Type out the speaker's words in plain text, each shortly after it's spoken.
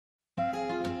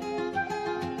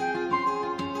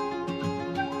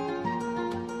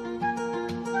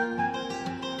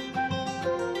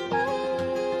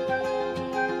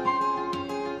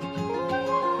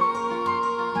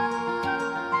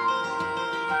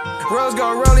Rose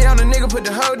gon' roll it on the nigga, put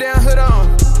the hoe down, hood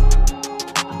on.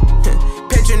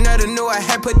 Picture another knew I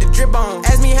had put the drip on.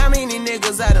 Ask me how many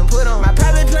niggas I done put on. My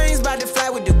private plane's about to fly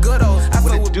with the good old.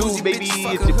 What it do, baby?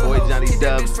 It's your boy Johnny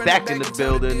Dubs back in the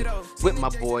building with my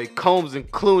boy Combs and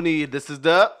Clooney. This is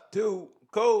the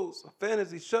 2Coles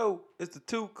Fantasy Show. It's the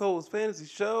 2Coles Fantasy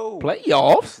Show.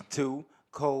 playoffs. It's the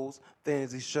 2Coles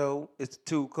Fantasy Show. It's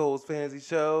the 2Coles Fantasy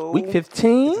Show. Week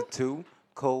 15. It's the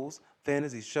 2Coles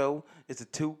Fantasy Show. It's the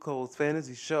 2Coles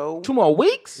Fantasy Show. 2 more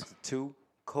weeks. It's the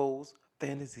 2Coles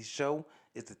Fantasy Show.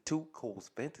 It's the 2Coles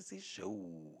Fantasy Show.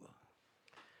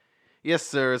 Yes,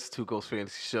 sir. It's 2Coles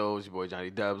Fantasy Show. It's your boy Johnny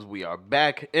Dubs. We are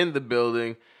back in the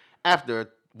building after a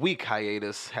week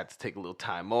hiatus. Had to take a little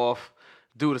time off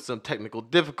due to some technical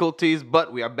difficulties,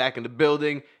 but we are back in the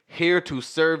building, here to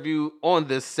serve you on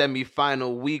this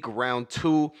semifinal week, round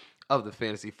 2 of the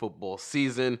fantasy football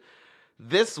season.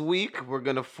 This week, we're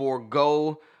going to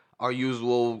forego our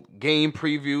usual game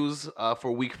previews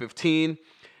for week 15,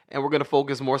 and we're going to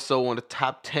focus more so on the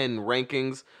top 10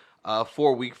 rankings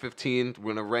for week 15. We're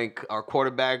going to rank our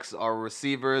quarterbacks, our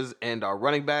receivers, and our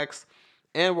running backs,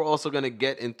 and we're also going to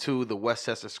get into the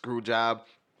Westchester Screwjob,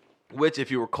 which,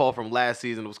 if you recall from last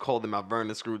season, it was called the Mount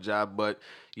Vernon Screwjob, but,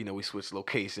 you know, we switched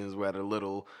locations. We're at a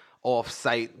little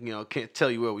off-site, can't tell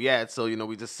you where we at, so,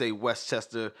 we just say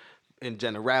Westchester in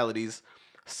generalities.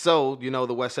 So,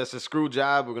 the Westchester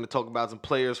Screwjob, we're going to talk about some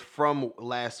players from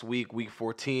last week, week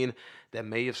 14, that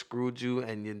may have screwed you,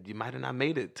 and you might have not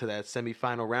made it to that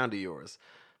semifinal round of yours.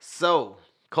 So,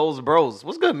 Coles Bros,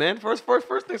 what's good, man? First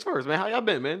things first, man. How y'all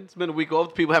been, man? It's been a week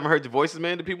off. People haven't heard your voices,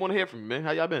 man. The people want to hear from you, man.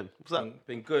 How y'all been? What's up?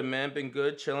 Been good, man. Been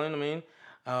good, chilling. I mean,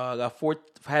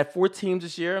 had 4 teams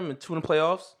this year. I'm in 2 in the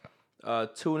playoffs,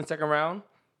 2 in the second round.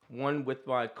 1 with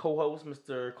my co-host,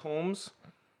 Mr. Combs.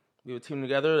 We have a team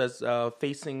together that's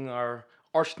facing our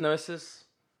arch nemesis,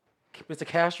 Mr.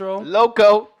 Castro.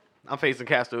 Loco. I'm facing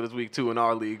Castro this week, too, in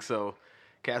our league, so...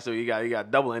 Castro, you got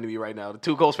double enemy right now. The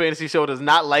 2Coles Fantasy Show does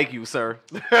not like you, sir.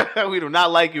 We do not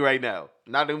like you right now.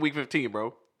 Not in week 15,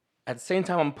 bro. At the same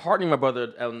time, I'm partnering my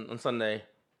brother on Sunday.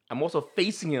 I'm also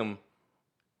facing him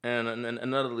in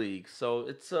another league. So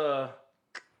it's gonna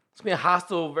be a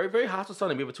hostile, very, very hostile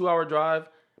Sunday. We have a 2-hour drive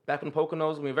back from the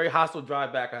Poconos. It's gonna be a very hostile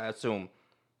drive back, I assume.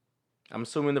 I'm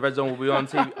assuming the red zone will be on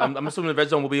TV. I'm assuming the red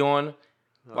zone will be on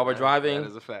while we're driving.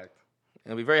 That is a fact.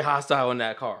 It'll be very hostile in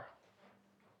that car.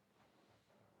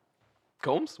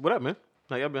 Combs, what up, man?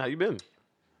 How you been?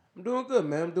 I'm doing good,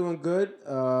 man. I'm doing good.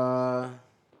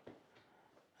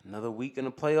 Another week in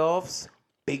the playoffs.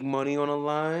 Big money on the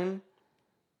line.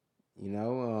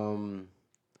 Some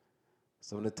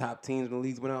of the top teams in the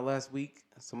leagues went out last week.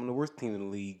 Some of the worst teams in the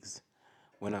leagues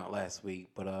went out last week.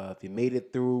 But if you made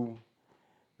it through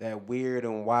that weird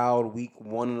and wild week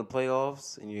 1 in the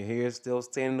playoffs and you're here still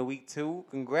standing to week 2,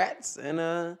 congrats.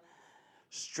 And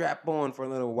strap on for a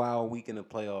little wild week in the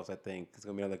playoffs, I think. It's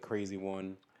going to be another crazy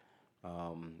one.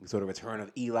 Sort of return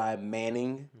of Eli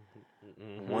Manning.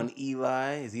 Mm-hmm. One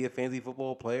Eli. Is he a fantasy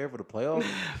football player for the playoffs?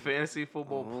 Fantasy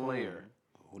football player.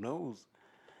 Who knows?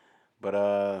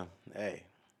 But, hey.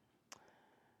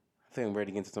 I think I'm ready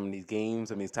to get into some of these games,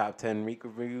 some of these top 10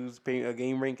 reviews,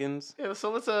 game rankings. Yeah,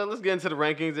 so let's get into the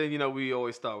rankings. And, we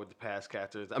always start with the pass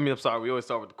catchers. We always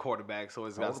start with the quarterback, so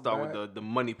it's got to start with the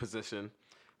money position.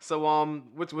 So,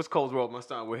 which Cole's rope am I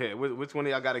starting with here? Which one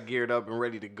of y'all got it geared up and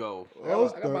ready to go? I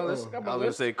got my list. I was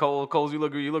gonna say, Coles, you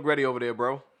look ready over there,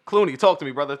 bro. Clooney, talk to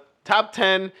me, brother. Top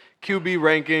 10 QB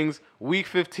rankings, week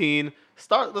 15.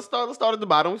 Let's start at the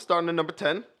bottom. We're starting at number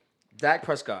 10. Dak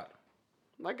Prescott.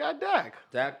 My guy, Dak.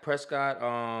 Dak Prescott.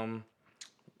 Let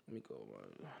me go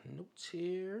notes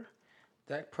here.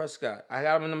 Dak Prescott. I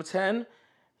got him in number 10.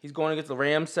 He's going against the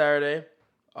Rams Saturday.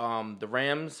 The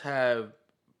Rams have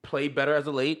played better as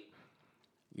of late.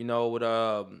 With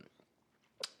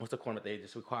what's the corner that they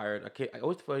just acquired? I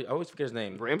always forget his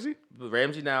name. Ramsey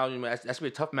now. That's gonna be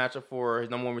a tough matchup for his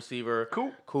number 1 receiver,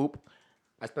 Coop.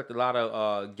 I expect a lot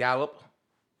of Gallup,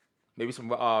 maybe some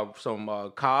Cobb,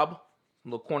 a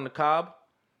little corner to Cobb,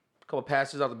 a couple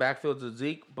passes out the backfield to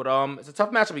Zeke. But it's a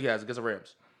tough matchup he has against the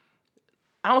Rams.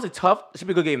 I don't say tough. It should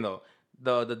be a good game though.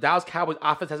 The Dallas Cowboys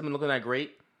offense hasn't been looking that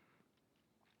great.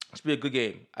 It should be a good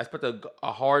game. I expect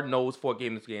a hard-nosed 4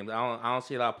 game this game. I don't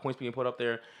see a lot of points being put up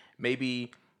there.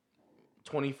 Maybe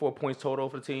 24 points total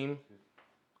for the team.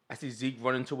 I see Zeke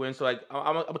running to win. So I'm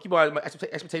gonna keep my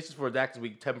expectations for Dak this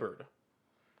week tempered.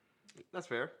 That's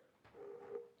fair.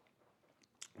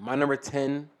 My number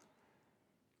 10,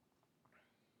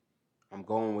 I'm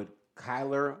going with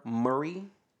Kyler Murray,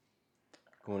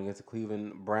 going against the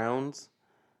Cleveland Browns.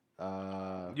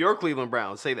 Your Cleveland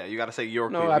Browns. Say that. You got to say your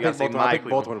No, Cleveland. I You got to say picked my Baltimore. I picked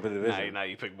Cleveland. Baltimore to the division. Nah,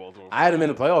 you picked Baltimore. I had them in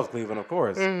the playoffs, Cleveland, of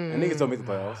course. And niggas don't make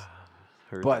the playoffs.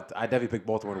 Heard But I definitely picked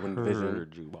Baltimore to win the division.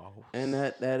 Heard you, boss. And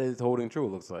that is holding true,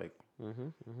 it looks like.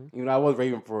 Even though I was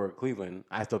raving for Cleveland,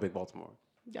 I still picked Baltimore.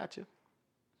 Gotcha.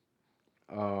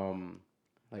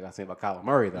 Like I was saying about Kyler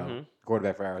Murray, though,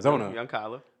 quarterback for Arizona. Young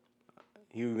Kyler.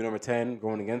 He would be number 10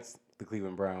 going against the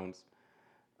Cleveland Browns.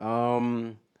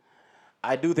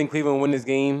 I do think Cleveland will win this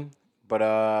game, but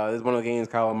this is one of the games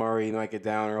Kyler Murray might get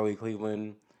down early.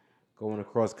 Cleveland going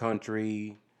across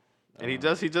country. And he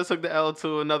just took the L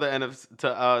to another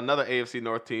AFC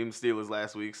North team, Steelers,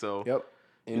 last week. So Yep.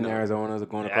 In Arizona, they're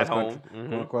going across country.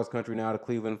 Going across country now to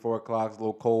Cleveland, 4 o'clock. It's a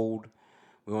little cold.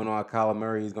 We don't know how Kyler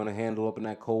Murray is going to handle up in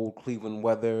that cold Cleveland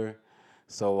weather.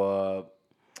 So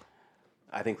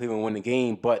I think Cleveland will win the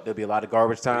game, but there'll be a lot of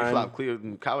garbage he time. flopped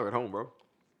Kyler at home, bro.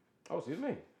 Oh, excuse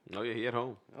me. Oh yeah, he at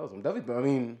home. Oh, so definitely. I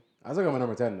mean, I still got my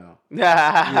number 10 now.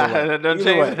 That doesn't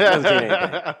change. Doesn't change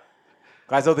anything.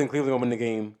 I still think Cleveland will win the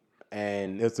game,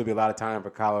 and there'll still be a lot of time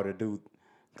for Kyler to do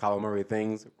Kyler Murray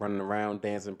things, running around,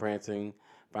 dancing, prancing,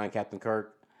 find Captain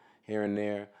Kirk here and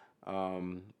there.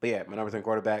 But yeah, my number 10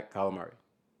 quarterback, Kyler Murray.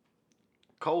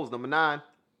 Coles, number 9.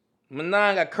 Number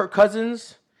 9 got Kirk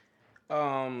Cousins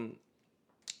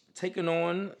taking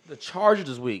on the Chargers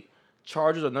this week.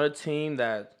 Chargers, another team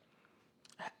that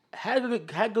had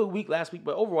a good week last week,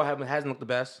 but overall hasn't looked the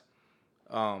best.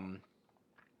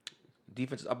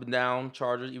 Defense is up and down.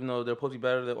 Chargers, even though they're supposed to be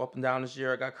better, they're up and down this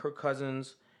year. I got Kirk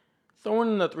Cousins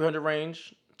throwing in the 300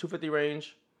 range, 250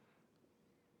 range.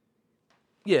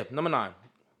 Yeah, number 9.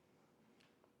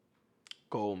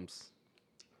 Combs.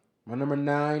 My number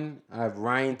 9, I have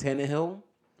Ryan Tannehill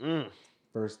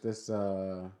versus this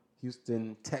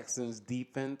Houston Texans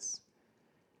defense.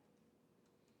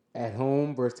 At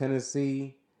home versus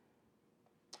Tennessee.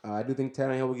 I do think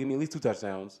Tannehill will give me at least 2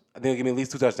 touchdowns. I think he'll give me at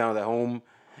least 2 touchdowns at home.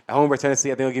 At home versus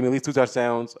Tennessee, I think he'll give me at least 2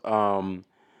 touchdowns.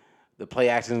 The play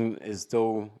action is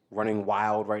still running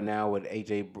wild right now with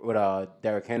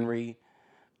Derrick Henry.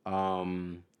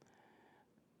 And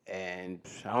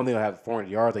I don't think he'll have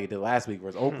 400 yards like he did last week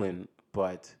versus Oakland,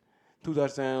 but 2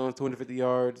 touchdowns, 250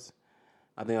 yards.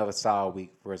 I think I'll have a solid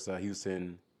week versus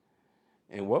Houston.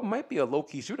 And what might be a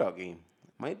low-key shootout game.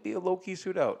 Might be a low-key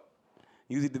shootout.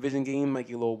 Usually division game might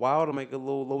get a little wild or might get a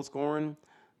little low scoring.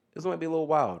 This one might be a little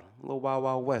wild. A little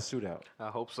wild west shootout. I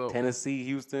hope so. Tennessee,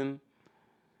 Houston.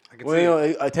 I can see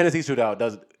it. A Tennessee shootout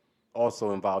does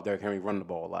also involve Derrick Henry running the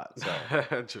ball a lot.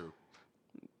 So True.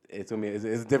 it's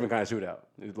a different kind of shootout.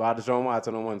 There's a lot of Deshaun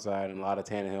Watson on one side and a lot of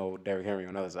Tannehill, Derrick Henry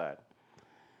on the other side.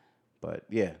 But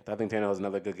yeah, I think Tannehill is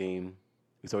another good game.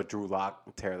 We saw Drew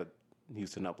Lock tear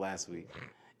Houston up last week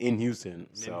in Houston.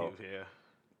 So yeah.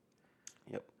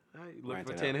 Yep. All right, looking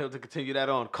for Ryan Tannehill to continue that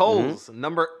on. Coles,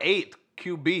 number 8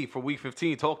 QB for Week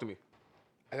 15. Talk to me.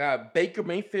 I got Baker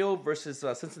Mayfield versus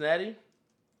Cincinnati.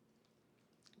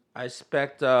 I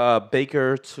expect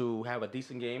Baker to have a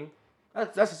decent game.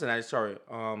 That's Cincinnati. Sorry.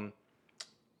 What's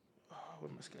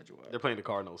my schedule? They're playing the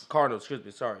Cardinals. Cardinals. Excuse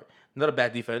me. Sorry. Another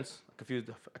bad defense. I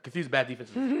confused bad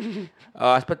defenses.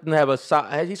 I expect them to have a.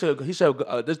 He should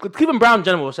have. The Cleveland Brown in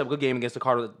general should have a good game against the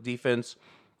Cardinals defense.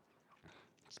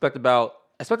 Expect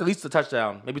at least a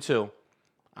touchdown, maybe 2.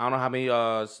 I don't know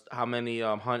how many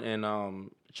Hunt and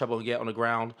Chubb will get on the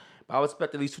ground, but I would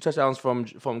expect at least 2 touchdowns from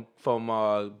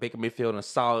Baker Mayfield in a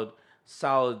solid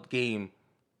game,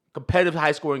 competitive,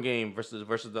 high scoring game versus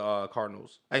the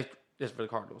Cardinals. Just for the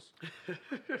Cardinals.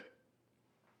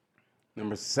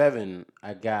 Number 7,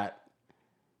 I got.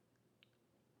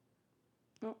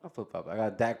 No, I flip flop. I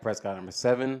got Dak Prescott, number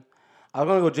 7. I was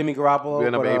gonna go Jimmy Garoppolo. You're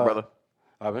number 8, brother.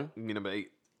 Ivan? You number 8.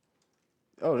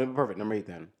 Oh, perfect. Number 8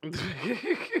 then. I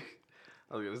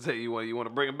was gonna say you want to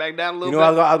bring him back down a little You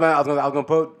bit. know, I was gonna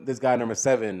put this guy number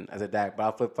 7 as a Dak, but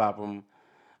I'll flip flop him.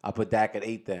 I'll put Dak at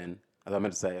 8 then. As I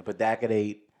meant to say, I put Dak at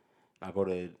 8. I'll go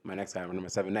to my next guy, number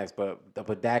 7 next. But I'll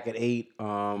put Dak at 8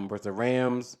 versus the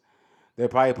Rams. They'll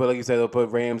probably put, like you said, they'll put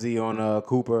Ramsey on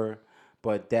Cooper.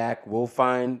 But Dak will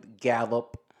find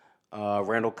Gallup,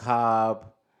 Randall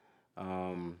Cobb.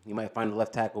 You might find the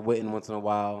left tackle Witten once in a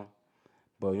while.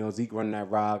 But, Zeke running that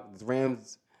rock. The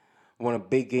Rams won a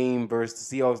big game versus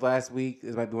the Seahawks last week.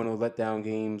 This might be one of those letdown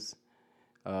games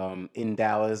in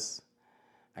Dallas.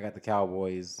 I got the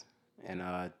Cowboys and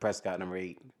Prescott, number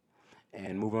 8.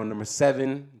 And moving on to number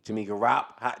 7, Jimmy Garoppolo,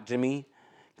 Hot Jimmy,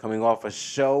 coming off a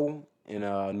show in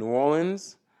New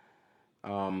Orleans.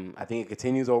 I think it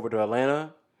continues over to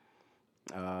Atlanta.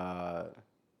 I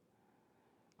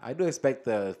do expect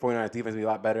the 49ers defense to be a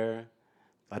lot better.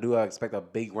 I do expect a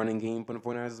big running game from the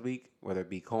 49ers this week, whether it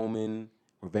be Coleman,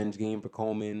 revenge game for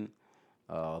Coleman,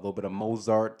 a little bit of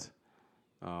Mozart,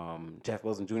 Jeff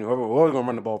Wilson Jr. Whoever going to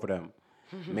run the ball for them.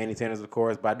 Manny Sanders, of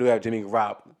course, but I do have Jimmy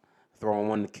Garoppolo throwing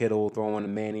one to Kittle, throwing one to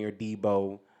Manny or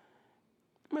Debo.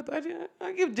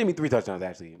 I give Jimmy 3 touchdowns,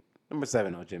 actually. Number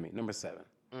 7 on Jimmy. Number 7.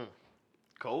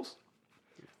 Coles?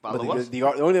 But Follow us? the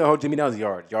only thing that hold Jimmy down is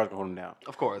yards. Yards can hold him down.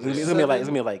 Of course. It's gonna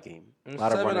be a light game. A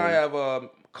lot of 7, running. I have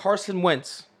Carson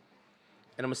Wentz.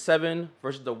 And number 7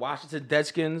 versus the Washington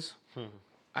Redskins.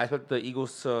 I expect the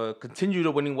Eagles to continue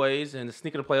the winning ways and to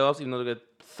sneak in the playoffs, even though they get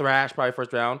thrashed probably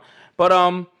first round. But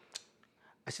I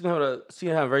see them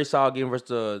have a very solid game versus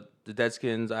the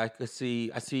Redskins. I see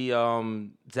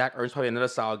Zach Ertz probably another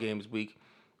solid game this week.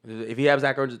 If he has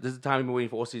Zach Ertz, this is the time he's been waiting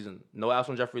for all season. No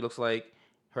Alshon Jeffrey looks like.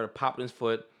 Heard a pop in his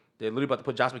foot. They're literally about to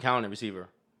put Josh McCown in receiver.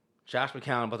 Josh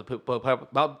McCown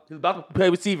he's about to play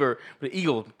receiver for the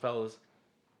Eagles, fellas.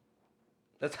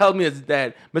 That tells me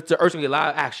that Mr. Ertz gonna get a lot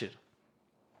of action.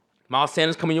 Miles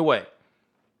Sanders coming your way.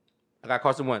 I got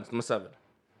Carson Wentz, number 7.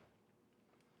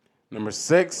 Number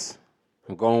 6,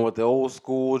 I'm going with the old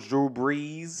school Drew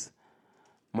Brees.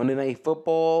 Monday Night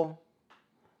Football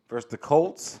versus the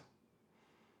Colts.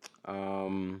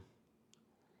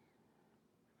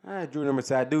 I drew number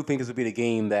 6. I do think this would be the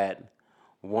game that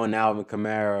one Alvin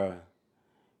Kamara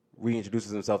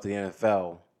reintroduces himself to the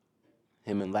NFL.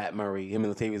 Him and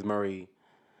Latavius Murray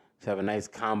to have a nice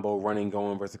combo running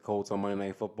going versus the Colts on Monday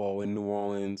Night Football in New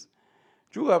Orleans.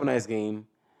 Drew will have a nice game,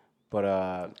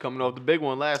 but coming off the big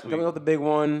one last week. Coming off the big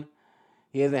one,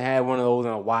 he hasn't had one of those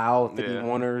in a while.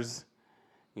 51ers,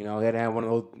 he hadn't had one of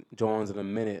those Jones in a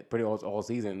minute, pretty much all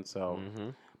season. So,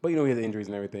 but he has injuries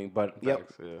and everything. But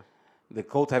Thanks, yeah. The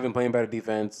Colts have been playing better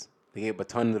defense. They gave a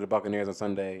ton to the Buccaneers on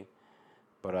Sunday,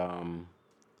 but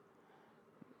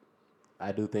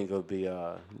I do think it'll be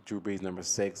Drew Brees number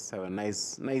 6. Have a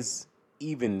nice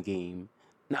even game,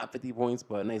 not 50 points,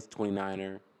 but a nice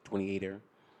 29er, 28er.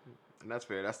 And that's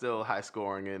fair. That's still high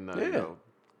scoring in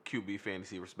QB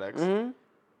fantasy respects.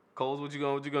 Coles, what you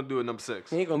gonna do at number 6?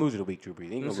 He ain't gonna lose you the week, Drew Brees.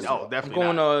 He ain't gonna lose you. Definitely.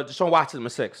 I'm going Deshaun Watson, number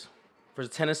 6.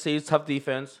 Versus Tennessee's tough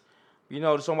defense.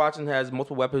 Deshaun Watson has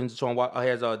multiple weapons. He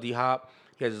has D-Hop.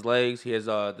 He has his legs. He has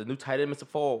the new tight end, Mr.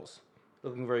 Falls,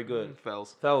 looking very good.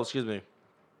 Fells, excuse me.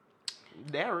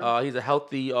 Darren. He's a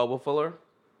healthy Will Fuller.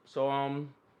 So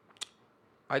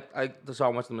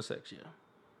Deshaun Watson, number 6. Yeah.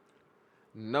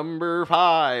 Number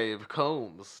 5,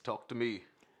 Combs. Talk to me.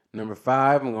 Number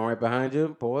 5, I'm going right behind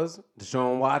you. Pause.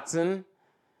 Deshaun Watson.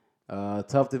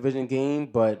 Tough division game,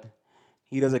 but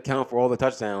he doesn't account for all the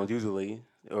touchdowns usually.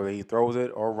 Or he throws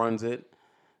it or runs it.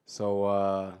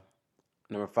 So,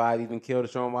 number 5 even killed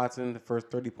Deshaun Watson, the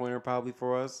first 30-pointer probably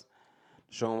for us.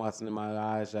 Deshaun Watson, in my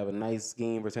eyes, should have a nice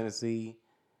game for Tennessee.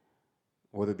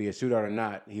 Whether it be a shootout or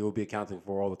not, he will be accounting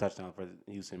for all the touchdowns for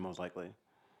Houston, most likely.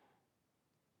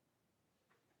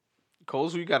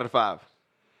 Coles, who you got at 5?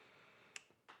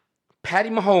 Patty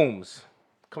Mahomes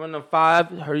coming in 5.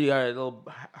 Heard he got a little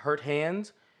hurt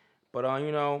hands, but I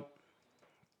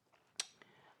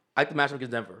like the matchup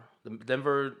against Denver.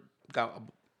 Denver got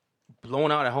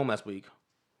blown out at home last week,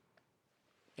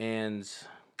 and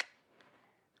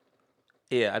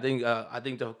I think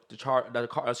the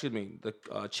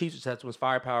Chiefs just had too much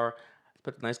firepower.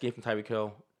 Expect a nice game from Tyreek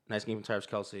Hill, nice game from Travis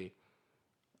Kelce.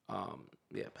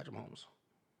 Patrick Mahomes.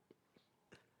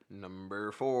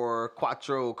 Number 4,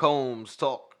 Quattro Combs.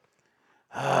 Talk.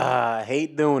 I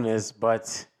hate doing this,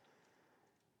 but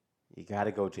you got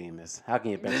to go Jameis. How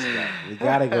can you bench that? You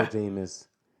got to go Jameis.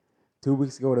 2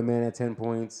 weeks ago, the man had 10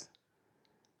 points.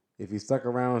 If you stuck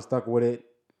around and stuck with it,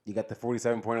 you got the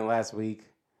 47-pointer last week.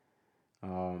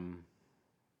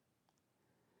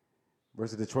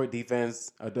 Versus Detroit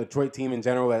defense, a Detroit team in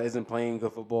general that isn't playing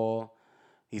good football.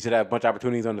 He should have a bunch of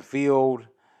opportunities on the field.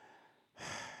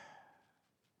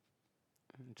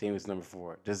 Jameis number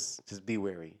 4. Just be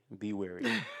wary. Be wary.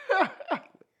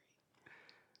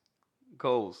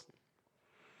 Coles.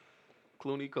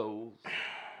 Clooney Coles.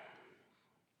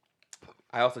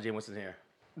 I also James Winston here.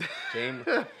 James,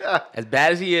 as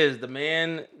bad as he is, the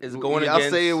man is going against. I'll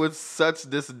say it with such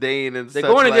disdain and they're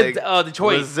such going against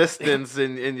Detroit. Resistance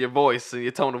in your voice and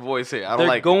your tone of voice here.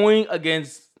 They're going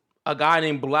against a guy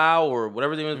named Blau or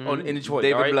whatever his name is in Detroit.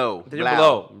 David all right? Blow. David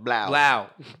Blau.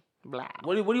 Blau.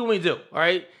 What do you want me to do? All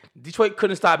right, Detroit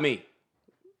couldn't stop me.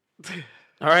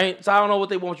 All right, so I don't know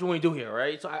what you want me to do here. All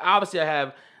right, so obviously I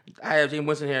have James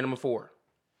Winston here, number 4.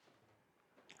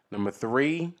 Number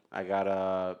 3, I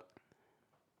got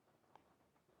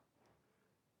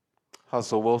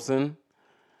Russell Wilson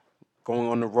going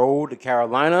on the road to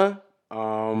Carolina.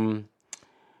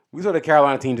 We saw the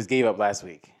Carolina team just gave up last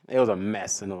week. It was a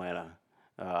mess in Atlanta.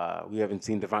 We haven't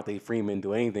seen Devontae Freeman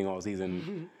do anything all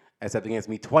season except against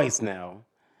me twice now.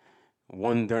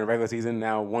 One during the regular season,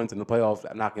 now once in the playoffs,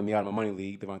 knocking me out of my money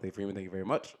league. Devontae Freeman, thank you very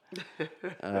much.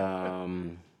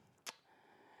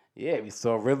 Yeah, we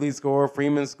saw Ridley score,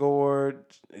 Freeman scored,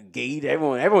 Gate,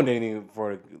 everyone did anything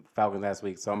for the Falcons last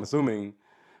week. So I'm assuming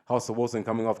Russell Wilson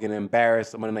coming off getting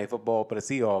embarrassed on Monday Night Football, but the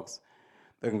Seahawks,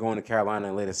 they can go into Carolina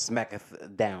and lay the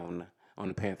smacketh down on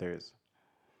the Panthers.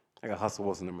 I got Russell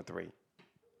Wilson number 3.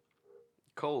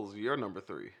 Coles, you're number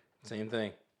 3. Same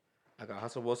thing. I got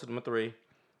Russell Wilson number 3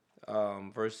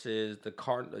 versus the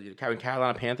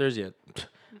Carolina Panthers. Yeah.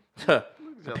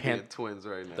 The Twins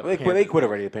right now. They quit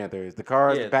already, the Panthers. The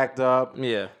cars backed up.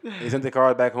 Yeah. They sent the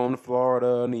cars back home to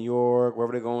Florida, New York,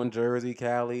 wherever they're going, Jersey,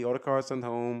 Cali. All the cars sent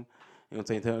home. You know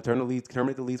what I'm saying?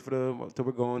 Terminate the lease till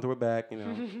we're going, till we're back, you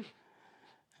know.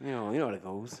 you know how it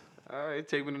goes. All right,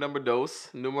 take me to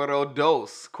numero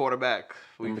dos, quarterback.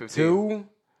 Number 2,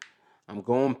 I'm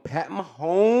going Pat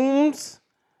Mahomes.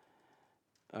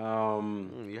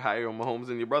 You're higher on Mahomes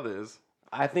than your brother is.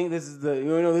 I think this is this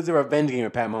is a revenge game for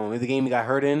Pat Mahomes. This is the game he got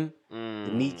hurt in. The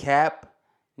kneecap.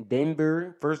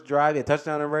 Denver, first drive, he had a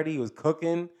touchdown already. He was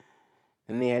cooking.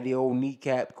 And they had the old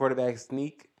kneecap quarterback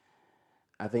sneak.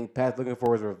 I think Pat's looking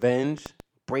for his revenge.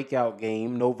 Breakout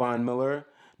game. No Von Miller.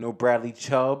 No Bradley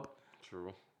Chubb.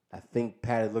 True. I think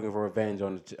Pat is looking for revenge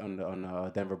on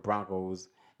the Denver Broncos.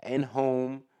 And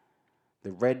home.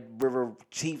 The Red River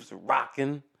Chiefs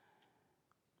rocking.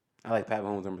 I like Pat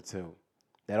Mahomes number 2.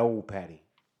 That old Patty.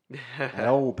 That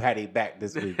old Patty back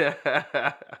this week.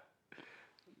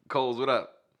 Coles, what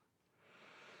up?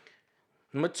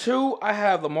 Number 2, I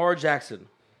have Lamar Jackson.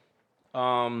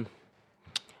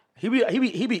 He'd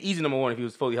be easy number 1 if he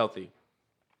was fully healthy.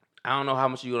 I don't know how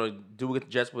much you're gonna do with the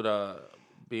Jets with I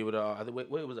think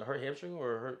was it hurt hamstring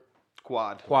or hurt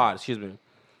quad? Excuse me.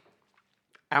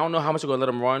 I don't know how much they're gonna let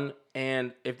him run,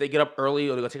 and if they get up early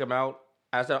or they're gonna take him out.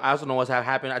 I also know what's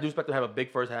happening. I do expect to have a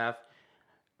big first half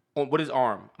with his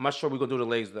arm. I'm not sure we're gonna do the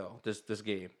legs though this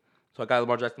game. So I got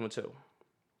Lamar Jackson number 2.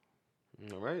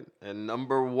 All right, and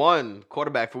number 1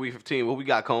 quarterback for Week 15. What we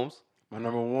got, Combs? My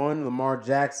number 1, Lamar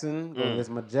Jackson, going against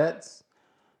my Jets.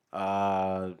 You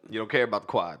don't care about the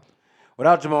quad.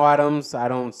 Without Jamal Adams, I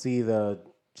don't see the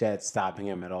Jets stopping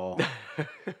him at all.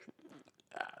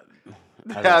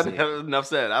 Enough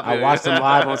said. I watched him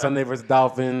live on Sunday versus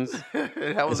Dolphins.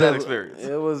 How was that experience?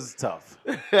 It was tough.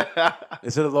 They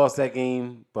should have lost that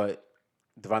game, but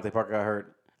Devontae Parker got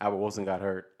hurt. Albert Wilson got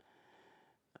hurt.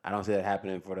 I don't see that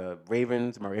happening for the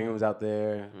Ravens. Mark Ingram was out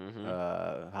there.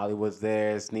 Hollywood's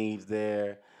there. Snead's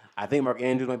there. I think Mark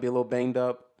Andrews might be a little banged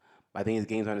up. I think his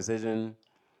game's on decision.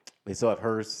 They still have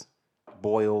Hurst,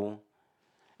 Boyle,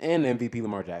 and MVP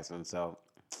Lamar Jackson. So,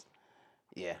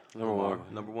 yeah, number 1.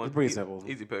 Number 1. It's pretty simple.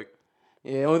 Easy pick.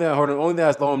 Yeah, only thing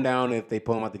that slow him down if they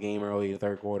pull him out the game early in the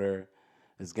third quarter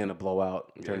is gonna blow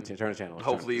out. Turn the channel.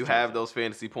 Hopefully, you have those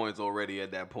fantasy points already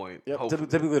at that point. Yep.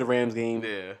 Typically, the Rams game.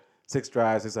 Yeah. 6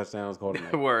 drives, 6 touchdowns. Call it a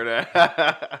night. Word.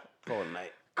 Call it a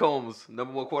night. Combs,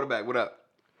 number 1 quarterback. What up?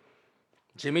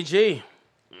 Jimmy G.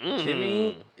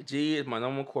 Jimmy G is my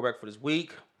number 1 quarterback for this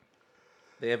week.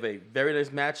 They have a very nice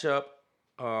matchup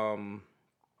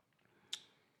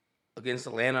against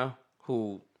Atlanta,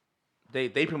 who they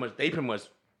pretty much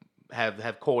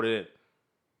have called it in.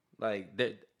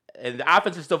 Like and the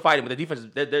offense is still fighting, but the defense is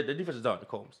done. The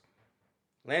Combs.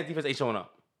 Atlanta's defense ain't showing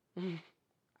up.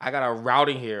 I got a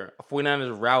routing here.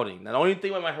 49ers routing. Now the only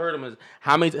thing I might hurt him is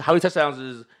how many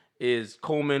touchdowns is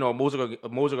Coleman or Moser gonna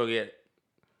get,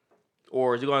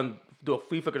 or is he gonna do a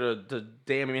flea flicker to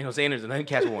damn Emmanuel Sanders and then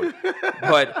catch one?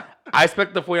 But I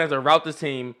expect the 49ers to route this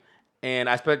team, and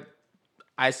I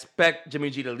expect Jimmy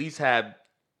G to at least have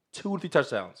 2 to 3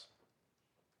 touchdowns.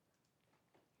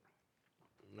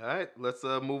 All right, let's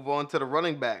move on to the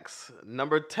running backs.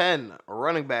 Number 10,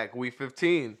 running back, Week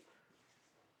 15.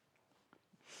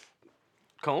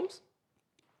 Combs?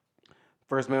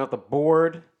 First man off the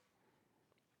board.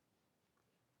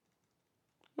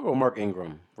 Oh, Mark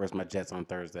Ingram versus my Jets on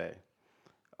Thursday.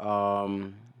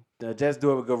 The Jets do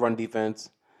have a good run defense,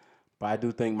 but I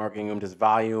do think Mark Ingram, just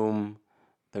volume,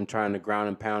 them trying to ground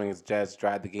and pounding his Jets,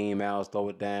 drive the game out, slow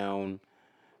it down,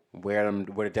 wear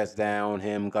the Jets down,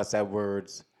 him, Gus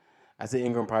Edwards. I see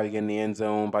Ingram probably getting the end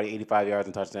zone, probably 85 yards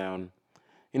and touchdown.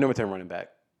 Number 10 running back.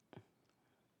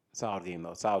 Solid game,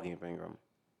 though. Solid game for Ingram.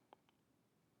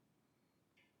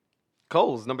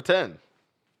 Coles, number 10.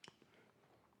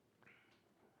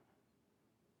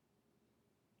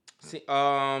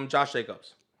 Josh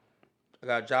Jacobs. I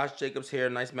got Josh Jacobs here.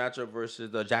 Nice matchup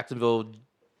versus the Jacksonville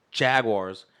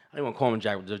Jaguars. I don't want to call them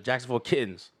Jaguars. The Jacksonville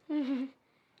Kittens.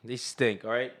 They stink,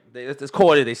 all right? Let's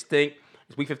call it. They stink.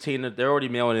 It's Week 15. They're already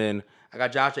mailing in. I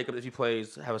got Josh Jacobs if he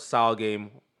plays, have a solid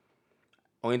game.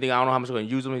 Only thing I don't know how much I'm going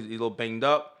to use him. He's a little banged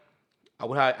up. I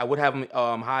would have him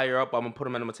higher up. I'm going to put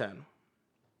him at number 10.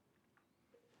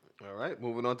 All right,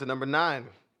 moving on to number 9.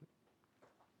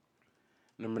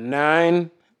 Number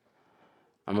 9,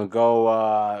 I'm going to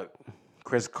go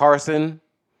Chris Carson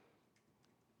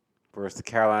versus the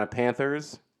Carolina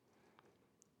Panthers.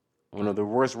 One of the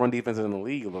worst run defenses in the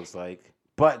league, it looks like.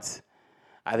 But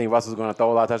I think Russell's going to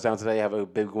throw a lot of touchdowns today, have a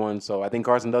big one. So I think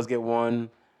Carson does get one.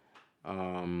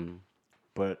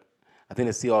 But I think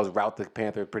the Seahawks route the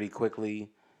Panthers pretty quickly.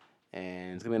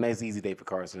 And it's going to be a nice, easy day for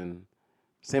Carson.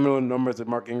 Similar numbers to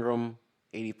Mark Ingram,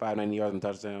 85, 90 yards and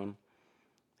touchdown.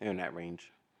 They're in that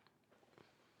range.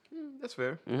 That's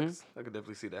fair. I could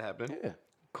definitely see that happening. Yeah.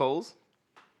 Coles,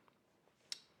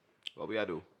 what we got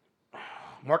to do?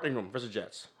 Mark Ingram versus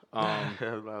Jets. Like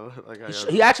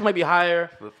He actually might be higher.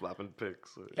 Flip-flopping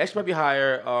picks. He actually might be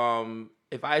higher.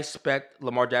 If I expect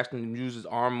Lamar Jackson to use his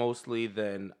arm mostly,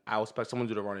 then I will expect someone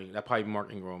to do the running. That'd probably be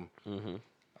Mark Ingram.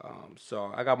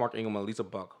 So I got Mark Ingram at least a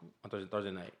buck on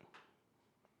Thursday night.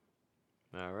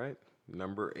 All right.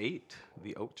 Number 8,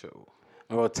 the Ocho.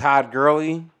 I'm going to go Todd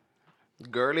Gurley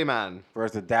Gurley man.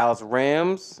 versus the Dallas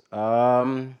Rams.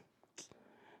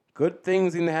 Good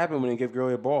things seem to happen when they give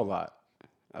Gurley a ball a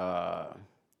lot.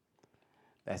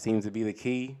 That seems to be the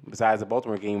key. Besides the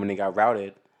Baltimore game when they got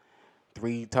routed,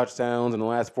 3 touchdowns in the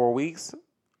last 4 weeks.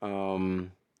 The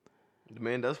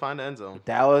man does find the end zone.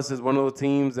 Dallas is one of those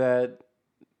teams that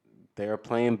they're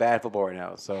playing bad football right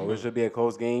now. So it should be a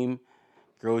close game.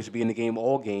 Gurley should be in the game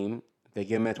all game. If they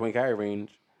get him at 20 carry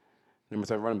range, number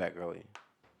 7 running back Gurley.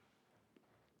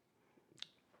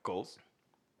 Coles.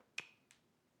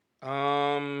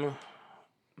 My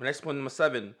next one, number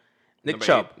 7, Nick Number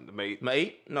Chubb. 8. Number 8. Number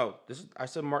 8? No, I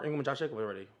said Mark Ingram and Josh Jacobs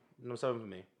already. Number 7 for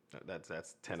me.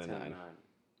 That's 10 and 9.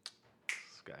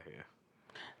 This guy here.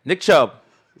 Nick Chubb.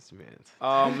 This man.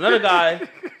 Another guy,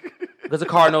 because the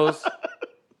Cardinals.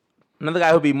 Another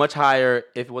guy who'd be much higher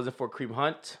if it wasn't for Kareem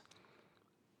Hunt.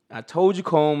 I told you,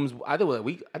 Combs. I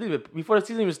think before the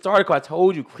season even started, I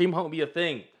told you Kareem Hunt would be a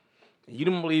thing. And you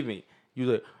didn't believe me. You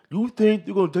were like, you think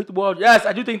they're gonna take the ball? Yes,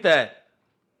 I do think that.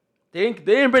 They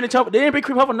didn't bring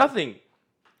Kareem Hunt for nothing.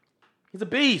 He's a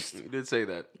beast. You did say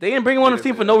that. They didn't bring him on the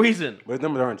team for no reason. But his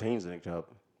numbers aren't changing, Nick Chubb.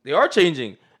 They are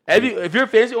changing. If you're a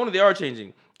fantasy owner, they are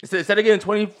changing. Instead of getting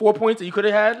 24 points that you could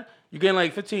have had, you're getting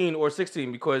like 15 or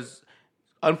 16 because,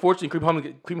 unfortunately,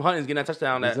 Kareem Hunt is getting that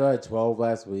touchdown. He still had 12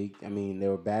 last week. I mean, they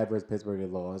were bad versus Pittsburgh. They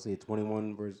lost. He had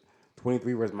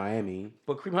 23 versus Miami.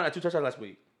 But Kareem Hunt had 2 touchdowns last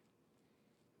week.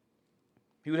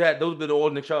 He would have had those would be the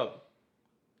old Nick Chubb.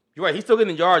 You're right. He's still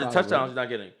getting yards and touchdowns. He's not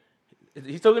getting.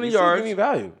 He's still getting yards. Still giving you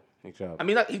value, Nick Chubb. I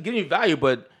mean, he's giving you value,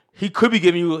 but he could be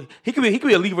giving you. He could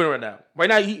be a league winner right now. Right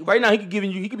now, he could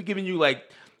be giving you like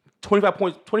 25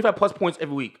 points, 25 plus points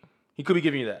every week. He could be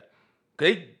giving you that.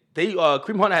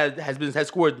 Kareem Hunt has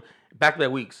scored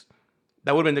back-to-back weeks.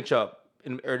 That would have been Nick Chubb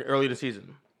early in the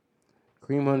season.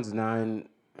 Kareem Hunt's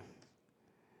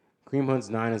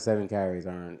 9 and 7 carries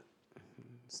aren't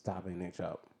stopping Nick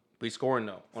Chubb. But he's scoring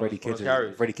though. Freddie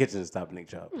Kitchens is stopping Nick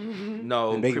Chubb.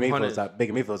 No, And Baker Mayfield's stopping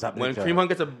Nick Chubb. When Kareem Hunt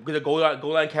gets a goal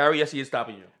line carry, yes, he is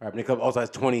stopping you. All right, but Nick Chubb also has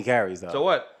 20 carries though. So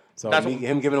what? So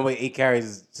him giving away 8 carries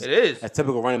is It is. that's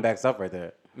typical running back stuff right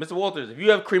there. Mr. Walters, if you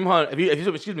have Kareem Hunt,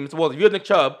 Mr. Walters, if you have Nick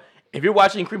Chubb, if you're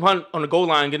watching Kareem Hunt on the goal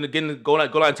line, getting the goal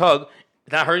line tug,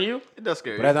 is that hurting you? It does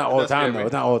scare you. But that's not all the time though.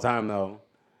 It's not all the time though.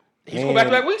 He's scoring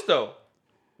back-to-back weeks though.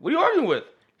 What are you arguing with?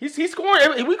 He's scoring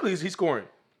every weekly. He's scoring.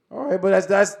 All right, but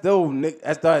that's still Nick.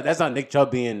 That's not Nick Chubb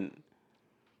being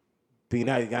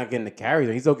not getting the carries.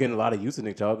 He's still getting a lot of use of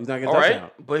Nick Chubb. He's not getting All touchdown.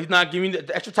 right, but he's not giving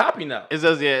the extra topping now. It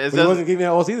does, yeah. But he wasn't giving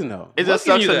that all season though. It just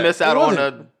giving sucks you to that. miss out He on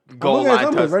wasn't. a goal I'm looking at line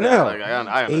numbers touchdown. right now. Like,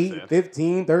 I understand. 8,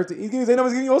 15, 13. He's giving the same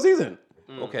numbers he's giving you all season.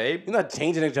 Okay, He's not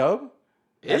changing Nick Chubb.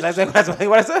 It's- That's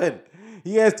what I said.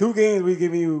 He has 2 games where he's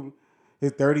giving you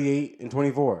his 38 and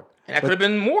 24. and that could have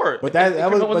been more. But if that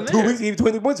Kareem was Hunt wasn't 2 there. weeks. He gave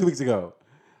 20 points 2 weeks ago.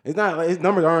 It's not like his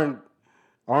numbers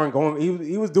aren't going.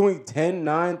 He was doing 10,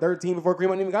 9, 13 before Kareem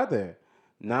Hunt even got there.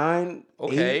 9.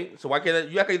 Okay, 8. so why can't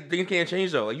you act like things can't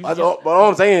change though? Like But all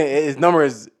I'm saying is his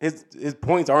numbers, his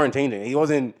points aren't changing. He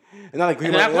wasn't. It's not like Kareem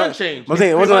and that Hunt. wouldn't change. I'm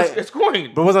saying it wasn't like. It's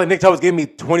scoring. But it wasn't like Nick Chubb was giving me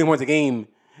 20 points a game.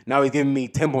 Now he's giving me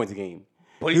 10 points a game.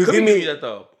 But he was could giving give me you that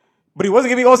though, But he wasn't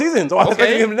giving me all season, so I was Okay.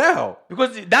 expecting him now.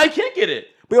 because now you can't get it.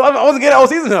 But I wasn't getting it all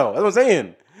season though. That's what I'm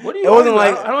saying. What are you It wasn't arguing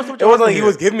like about? I don't understand what it you're wasn't like he arguing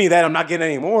was here. giving me that. I'm not getting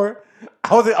any more.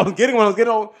 I was getting what I was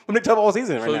getting from Nick Chubb all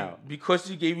season right So now. because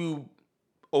he gave you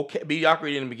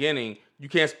mediocrity in the beginning, you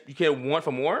can't want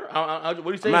for more. What are you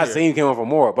I'm saying? not here? saying he came up for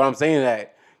more, but I'm saying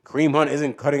that Kareem Hunt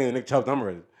isn't cutting into Nick Chubb's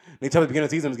numbers. Nick Chubb at the beginning of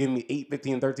the season was giving me 8,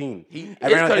 15, and 13. He is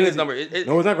cutting his number.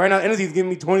 No, it's not. Right now, energy he's giving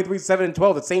me 23, 7, and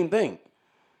 12. The same thing.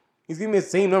 He's giving me the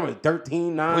same number,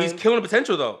 13, 9. Well, he's killing the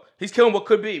potential, though. He's killing what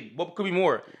could be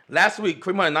more. Last week,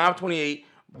 Kareem Hunt, 9 for 28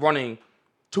 running,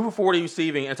 2 for 40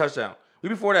 receiving, and a touchdown. Week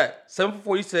before that, 7 for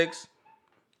 46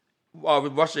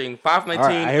 rushing, 5 for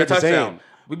 19, and a touchdown.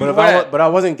 But I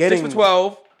wasn't getting 6 for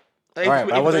 12. All right,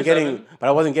 but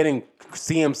I wasn't getting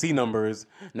CMC numbers.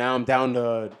 Now I'm down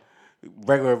to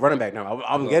regular running back now.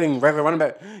 I'm getting regular running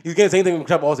back. He's getting the same thing from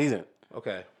Chubb all season.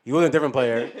 Okay. He wasn't a different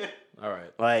player. All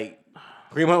right. Like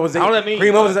Kareem Hunt was.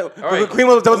 Kareem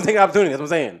Hunt wasn't taking opportunity. That's what I'm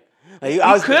saying. Like,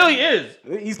 he clearly is.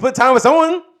 He split time with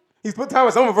someone. He split time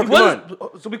with someone before Kareem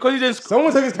Hunt. So because he didn't.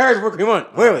 Someone took his carries before Kareem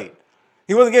Hunt. Clearly,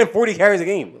 he wasn't getting 40 carries a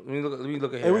game. Let me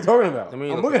look at here. What are we talking about?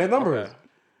 I'm looking at numbers. Okay.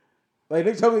 Like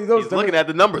Nick Chubb, he's looking at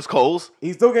the numbers, Coles.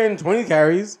 He's still getting 20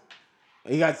 carries.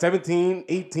 He got 17,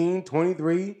 18,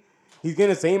 23. He's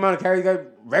getting the same amount of carries he got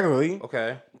regularly.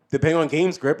 Okay. Depending on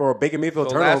game script or Baker Mayfield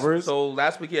turnovers.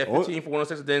 Last week he had 15 for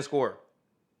 106 and didn't score.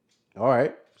 All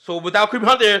right. So without Kareem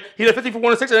Hunt there, he had 15 for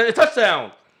 106 and a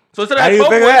touchdown. So instead of how do you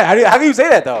figure that? How do you say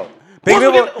that though?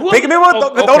 Baker Mayfield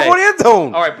throw the ball in the end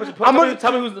zone. All right.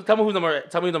 Tell me who's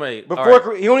number 8.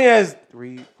 Before he only has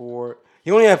 3, 4.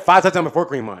 He only had 5 touchdowns before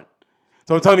Kareem Hunt.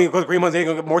 So tell me because Kareem Hunt's going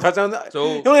to get more touchdowns.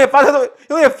 So he only had 5 touchdowns.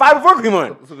 He only had 5 before Kareem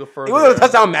Hunt. He wasn't a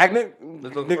touchdown magnet.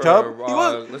 Nick Chubb.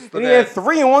 He had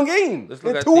 3 in one game. He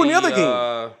had 2 in the other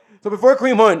game. So before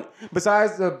Kareem Hunt,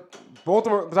 besides the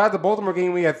Baltimore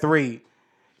game, we had 3.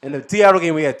 In the Seattle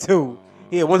game, we had 2.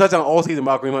 He had 1 touchdown all season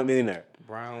while Kareem Hunt being there.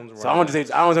 So I don't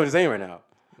know what you're saying right now.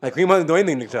 Like Kareem Hunt doesn't do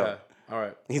anything to Nick Chubb. Okay. All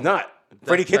right. He's not.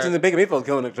 Freddie Kitchens and Baker Mayfield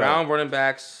killing Nick Chubb. Brown running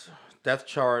backs, depth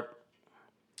chart.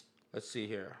 Let's see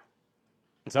here.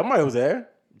 Somebody was there.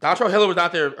 Dontrell Hiller was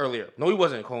not there earlier. No, he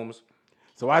wasn't, Combs.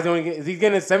 So why is he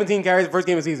getting 17 carries the first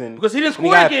game of the season? Because he didn't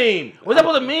score a game. What's that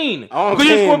supposed to mean? Because he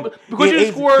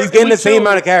didn't score. He's getting the same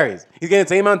amount of carries. He's getting the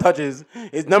same amount of touches.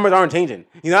 His numbers aren't changing.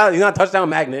 He's not a touchdown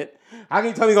magnet. How can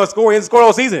you tell me he's going to score? He hasn't scored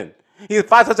all season. He has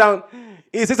 5 touchdowns.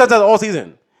 He has 6 touchdowns all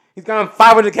season. He's gotten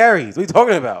 500 carries. What are you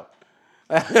talking about?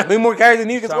 How many more carries than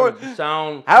he can score?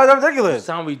 How is that ridiculous?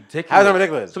 Sound ridiculous. How is that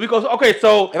ridiculous? So because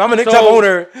so if I'm a Nick Chubb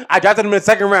owner, I drafted him in the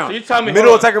second round. So you tell me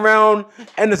middle of the second round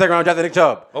and the second round, I drafted Nick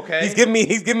Chubb. Okay. He's giving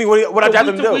me what I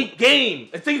drafted him to do. Week game.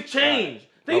 Things change.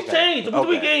 Things change. It's a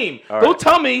week game. Right. Don't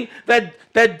tell me that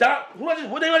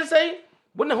what name I just say?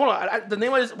 Hold on. The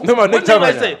name I just Nick Chubb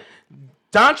right now.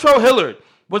 Dontrell Hillard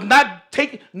was not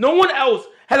taking. No one else.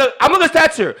 I'm looking at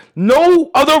stats here. No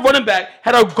other running back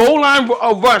had a goal line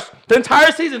rush the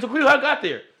entire season until Kareem Hunt got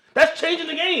there. That's changing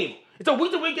the game. It's a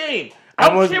week-to-week game. I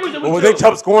don't care what was Nick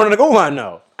Chubb scoring on the goal line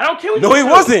now? I don't care what No, he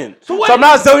wasn't. So I'm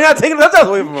not taking the touchdowns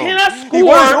away from him. He cannot score he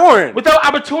wasn't scoring without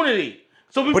opportunity.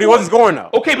 But he wasn't scoring though.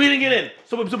 Okay, but he didn't get in.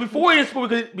 So before he didn't score,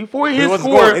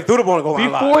 he threw the ball on the goal line.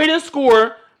 Before he didn't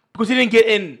score because he didn't get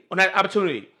in on that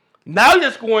opportunity. Now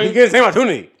he's scoring. He gets the same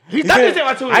opportunity. He's not getting the same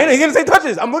opportunity. He's getting the same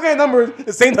touches. I'm looking at numbers.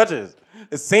 The same touches.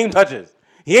 The same touches.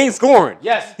 He ain't scoring.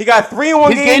 Yes. He got 3 in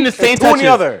one game. He's getting the same touches. 2 in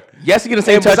the other. Yes, he's getting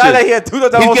the same touches. Besides that, he had 2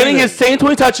 touchdowns. He's getting his same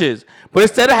 20 touches. But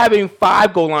instead of having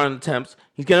 5 goal line attempts,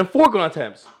 he's getting 4 goal line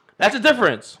attempts. That's the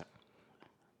difference.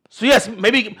 So yes,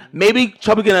 maybe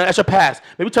Chubb will get an extra pass.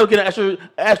 Maybe Chubb will get an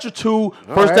extra 2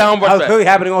 first down. That was clearly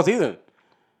happening all season.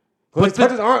 Because his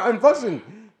touches aren't unfunctioning.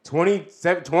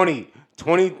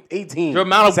 20, 18, your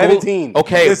amount of 17.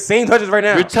 Okay. The same touches right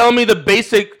now. You're telling me the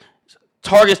basic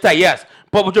target stat, yes.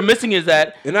 But what you're missing is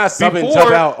that they're not subbing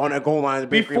Chubb out on a goal line.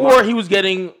 Before he was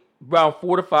getting around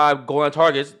 4 to 5 goal line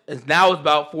targets, and now it's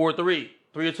about 4 to 3,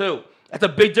 3 to 2. That's a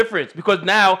big difference because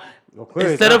now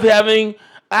instead of having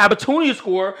an opportunity to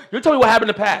score, you're telling me what happened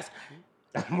in the past.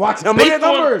 Watch him. Look at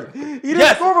numbers. He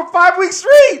didn't score for 5 weeks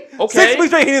straight. Okay. 6 weeks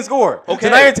straight, he didn't score. Okay. So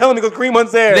now you're telling me because Kareem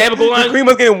Hunt's there. They have a goal line. Kareem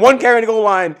Hunt's getting 1 carry in the goal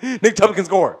line. Nick Chubb can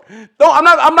score. No, I'm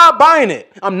not buying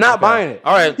it. I'm not buying it.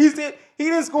 All right. He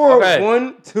didn't score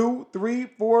 1, 2, 3,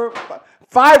 4,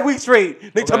 5 weeks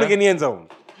straight. Nick Chubb to get in the end zone.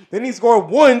 Then he scored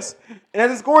once and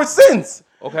hasn't scored since.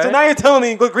 Okay. So now you're telling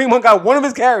me because Kareem Hunt got 1 of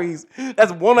his carries.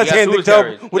 That's 1 less chance Nick Chubb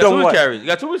would have done what? You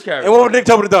got 2 of his carries. And what would Nick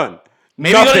Chubb have done?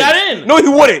 Maybe he got in. No, he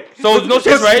wouldn't. So there's no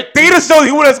chance, right? Data shows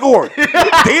he wouldn't have scored.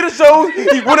 Data shows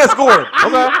he wouldn't have scored.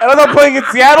 Okay. And I'm playing in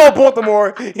Seattle or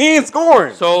Baltimore, he ain't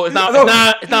scoring. So it's not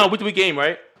a week-to-week game,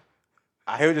 right?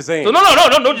 I hear what you're saying. So no.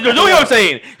 You know what I'm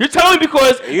saying. You're telling me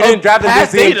because you didn't draft him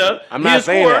this data. I'm not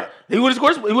saying that. He would have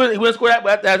scored. He would have scored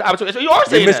that opportunity. So you are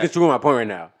saying you're misconstruing my point right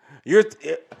now.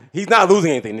 He's not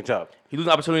losing anything, Nick Chubb. He's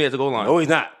losing opportunity at the goal line. No, he's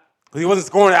not. Because he wasn't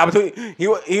scoring the opportunity. He's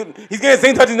getting the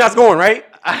same touches, he's not scoring, right?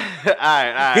 All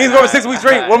right. He didn't score for 6 weeks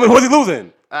straight. What was he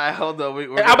losing? hold on.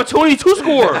 An opportunity to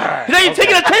score. He's not even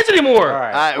taking a chance anymore. All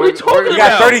right. All right, What are you talking about? He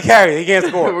got 30 carries. He can't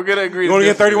score. We're gonna agree. You want to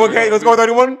get 31 carries? Let's go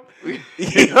 31.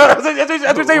 That's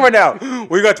what I'm saying right now.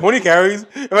 Well, you got 20 carries.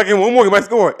 If I get one more, you might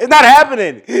score. It's not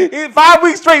happening. 5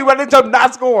 weeks straight, let Nick Chubb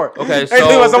not score. Okay, so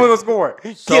someone's gonna score.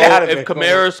 So Get out of it. if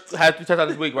Kamara has 2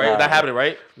 touchdowns this week, right? That happening,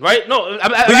 right? Right? No.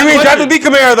 But you didn't draft him to beat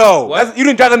Kamara though. What? You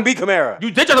didn't draft him to beat Kamara. You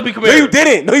did try to beat Kamara. No, you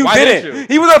didn't. No, you Why didn't. didn't you?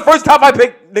 He was our first top 5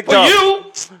 pick. Nick For Chubb.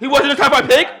 you, he wasn't a top 5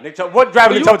 pick. Nick Chubb. What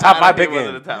drafting Nick Chubb top 5 pick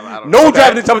in? No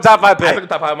drafting Nick Chubb a top 5 I pick. picked the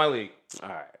top 5 in my league. All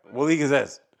right. What league is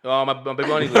this? My big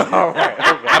money league. All right.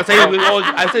 Okay. I'm saying it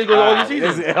goes all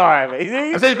season. All right,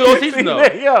 man. I'm saying it goes all season though.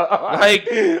 Like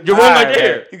you're wrong right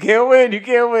there. You can't win. You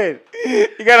can't win.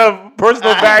 You got a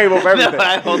personal variable for everything.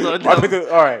 Hold on.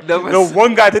 All right. No,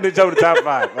 one guy didn't jump the top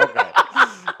 5.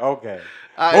 Okay.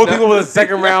 Most people with a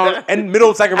second round and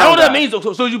middle second round. I don't know what that means.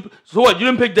 So what? You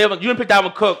didn't pick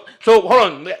Dalvin Cook. So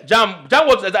hold on, John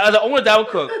was as an owner of Dalvin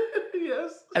Cook.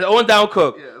 Yes. As an owner of Dalvin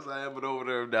Cook. Yes, I am an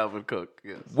owner of Dalvin Cook.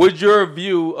 Yes. Would your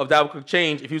view of Dalvin Cook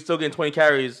change if he was still getting 20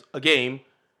 carries a game,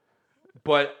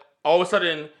 but all of a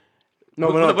sudden? No.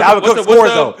 Dalvin Cook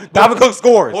scores though. Dalvin Cook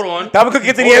scores. Hold on. Dalvin Cook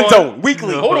gets in the end zone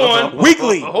weekly. Hold on.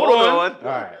 Weekly. Hold on. All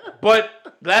right. But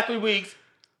the last 3 weeks,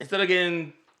 instead of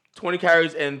getting 20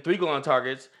 carries and 3 goal line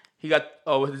targets, he got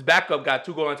his backup got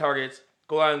 2 goal line targets,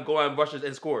 goal line rushes,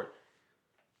 and scored.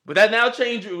 But that now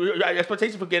changed your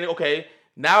expectation for getting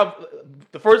Now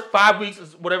the first 5 weeks,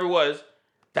 whatever it was,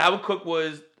 Dalvin Cook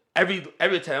was every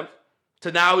attempt.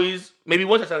 To now he's maybe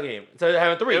 1 touchdown a game instead of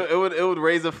having 3. It would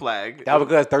raise a flag. Dalvin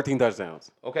Cook has 13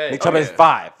 touchdowns. Okay. Nick Chubb has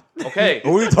 5. Okay.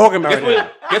 What are you talking about?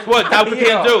 Guess what? Dalvin Cook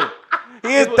can't do.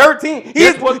 He is 13.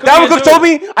 What Cook Dalvin Cook can't do? told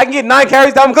me I can get 9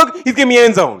 carries. Dalvin Cook, he's giving me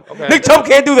end zone. Okay. Nick Chubb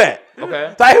can't do that.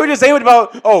 Okay. So I heard you saying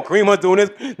about, Kareem Hunt's doing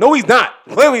this. No, he's not.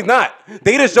 Clearly, he's not.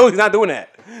 Data shows he's not doing that.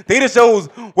 Data shows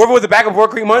whoever was the backup before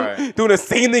Kareem Hunt doing the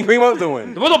same thing Kareem Hunt's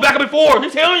doing. There was no backup before.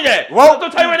 He's telling you that. Well,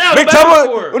 I'm telling you right now. Nick no Chubb,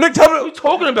 What are you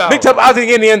talking about? Nick Chubb obviously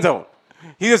getting in the end zone.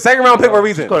 He's a second round pick for a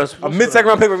reason. A mid-second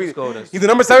round pick for a reason. He's the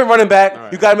number 7 running back.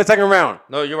 Right. You got him in second round.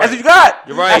 No, you're right. That's what you got.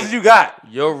 You're right. That's what you got.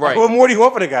 You're right. What more do you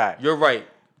want from the guy? You're right.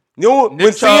 You know,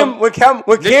 when Cam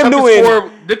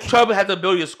Newton, Nick Chubb has the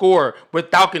ability to score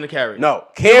without getting the carry. No,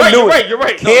 Cam Newton. You're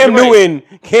right. Cam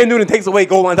Newton takes away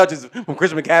goal line touches from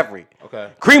Christian McCaffrey. Okay.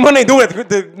 Kareem Hunt ain't doing that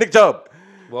to Nick Chubb.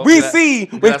 Well, when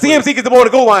CMC gets the ball to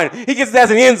goal line, he gets his ass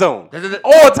in the end zone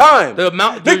all the time.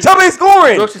 Nick Chubb ain't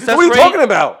scoring. What are you talking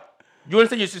about? You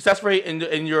understand your success rate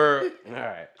in your all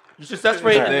right. Your success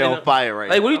rate. They're on fire right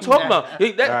now. Like, what are you talking about?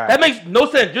 That makes no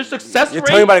sense. Your success You're rate.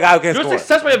 telling me about a guy who can't score. Your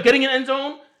success rate of getting an end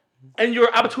zone and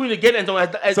your opportunity to get an end zone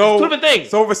as two different things.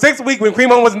 So for 6 weeks when Kareem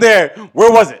Hunt wasn't there,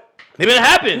 where was it? It didn't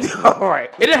happen. All right.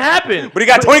 It didn't happen. But he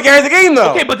got 20 carries a game,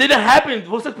 though. Okay, but it didn't happen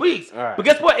for 6 weeks. Right. But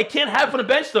guess what? It can't happen from the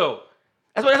bench, though.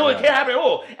 That's why it can't happen at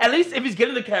all. At least if he's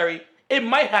getting the carry, it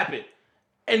might happen.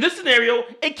 In this scenario,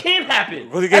 it can't happen.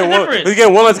 Because he getting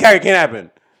one less carry, it can't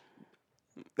happen.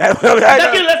 That's what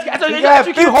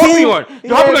you keep harping on.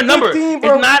 You're harping on a number. He's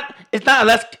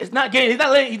not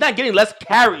getting less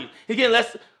carries. He's getting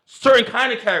less certain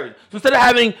kind of carries. So instead of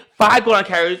having 5 goal line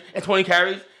carries and 20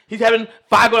 carries, he's having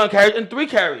 5 goal line carries and 3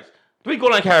 carries. 3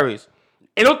 goal line carries.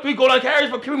 And those 3 goal line carries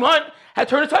for Kareem Hunt had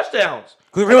turned to touchdowns.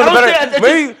 Maybe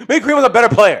Kareem was a better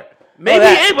player. Maybe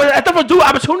he is, but that's not for due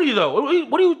opportunity though.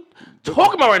 What are you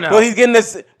talking about right now? Well, he's getting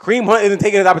this. Kareem Hunt isn't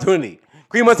taking his opportunity.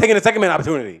 Kareem Hunt's taking the second man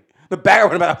opportunity. The backup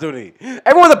running back opportunity.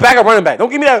 Everyone's a backup running back. Don't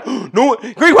give me that. No,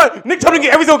 Kareem Hunt. Nick Chubb didn't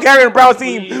get every single carry on the Browns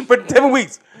team for 10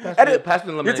 weeks. You're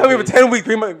telling me for 10 weeks,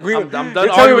 Kareem. I'm done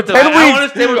arguing with that. I don't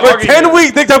understand what you're arguing. For 10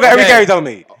 weeks, Nick Chubb got every carry. Telling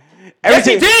me. Yes,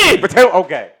 he did. For 10.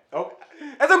 Okay.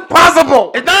 That's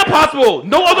impossible. It's not impossible.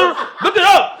 No other. Look it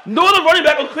up. No other running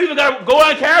back on Cleveland got to go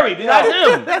out and carry besides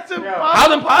him. That's impossible.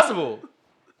 How's impossible?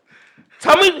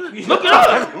 Tell me. Look it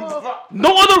up.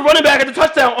 No other running back at the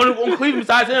touchdown on Cleveland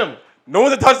besides him. No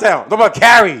one's a touchdown. Talk about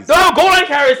carries. No, goal line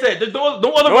carries said. There's no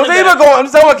other running back. I'm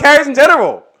just talking about carries in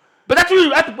general. But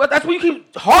that's what you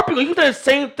keep harping on. You keep saying the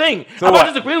same thing. So I'm not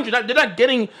disagreeing with you. They're not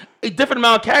getting a different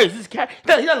amount of carries. He's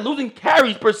not losing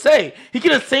carries per se. He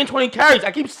gets the same 20 carries.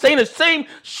 I keep saying the same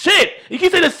shit. You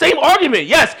keep saying the same argument.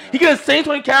 Yes, he gets the same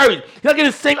 20 carries. He's not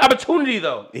getting the same opportunity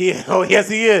though. Yes,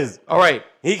 he is. All right.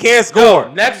 He can't score.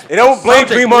 Next. And don't blame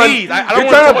Kareem Hunt. I don't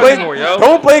want to talk anymore, yo.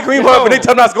 Don't blame Kareem Hunt for Nick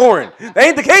Chubb not scoring. That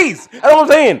ain't the case. That's what I'm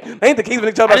saying. That ain't the case for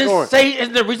Nick Chubb not scoring. I didn't say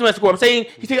isn't the reason why I score. I'm saying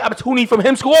he's taking opportunity from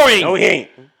him scoring. No, he ain't.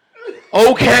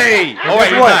 Okay. All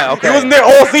right, you're not. Okay. He wasn't there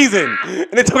all season.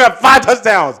 And they took out 5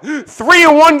 touchdowns. 3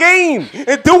 in one game.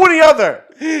 And 2 in the other.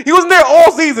 He wasn't there all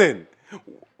season.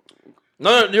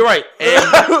 No, you're right.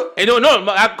 And no,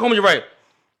 Coleman, you're right.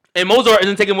 And Mozart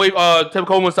isn't taking away Tim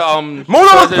Coleman's Mozart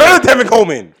was better than Tevin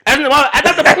Coleman. That's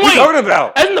the point. What are you talking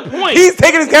about? That's the point. He's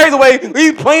taking his carries away.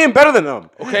 He's playing better than them.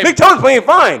 Okay. Nick Chubb's playing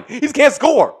fine. He just can't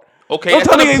score. Okay, Don't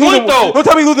tell me he's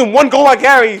losing one goal line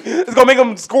carry. It's gonna make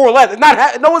him score less. It's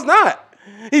not. No, it's not.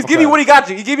 He's giving you what he got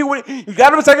you. He gave you what you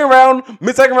got him a second round,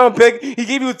 mid-second round pick. He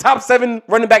gave you the top 7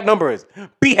 running back numbers.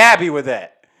 Be happy with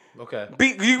that. Okay.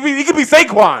 He could be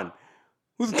Saquon,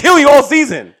 who's killing you all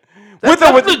season. With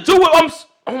or without. Do it.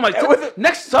 Oh my God!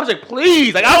 Next subject,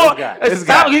 please. Like I don't. This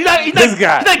guy. He's not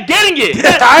getting it.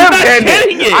 I am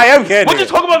getting it. I am getting it. What you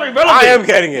talking about? Irrelevant. I am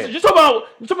getting it. You're talking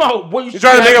about what you. You're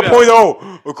trying to make a point.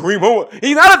 Kareem Hunt.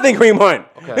 He's not a thing. Kareem Hunt.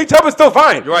 Okay. Nick Chubb is still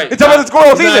fine. You're right. Nick Chubb hasn't scored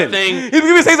all season. He's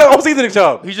giving me the whole season. Nick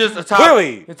Chubb. He's just a top.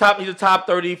 Clearly, he's a top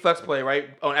 30 flex play, right?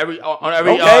 On every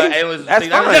okay. analyst. That's fine.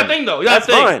 That's that thing though. That's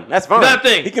fine. That's fine. That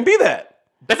thing. He can be that.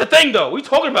 That's the thing though. We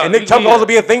talking about. And Nick Chubb will also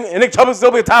be a thing. And Nick Chubb will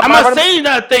still be a top 5. I'm not saying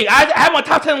that thing. I have my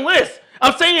top 10 list.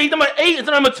 I'm saying he's number 8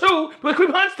 instead of number 2, but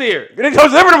Kareem Hunt's there. Nick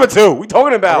Chubb's never number 2. We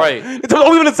talking about? Right. Nick Chubb's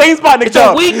only been in the same spot, Nick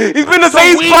Chubb. He's been in the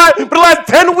same spot for the last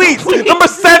 10 weeks. Number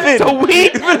 7. It's a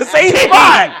week. He's been in the same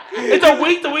spot. It's a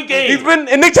week-to-week game.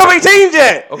 And Nick Chubb ain't changed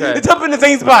yet. Okay. Nick Chubb's been in the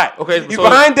same spot. Okay. He's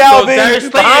behind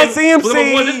Dalvin, behind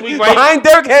CMC, behind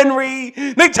Derrick Henry.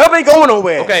 Nick Chubb ain't going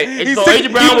nowhere. Okay. So A.J.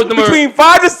 Brown was number... Between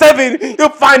 5 to 7, you'll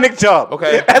find Nick Chubb.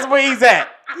 Okay. That's where he's at.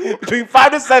 Between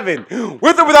 5 to 7,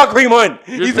 with or without Kareem Hunt,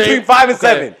 he's between 5 and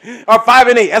 7, or 5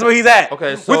 and 8. That's where he's at.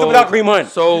 Okay, with or without Kareem Hunt,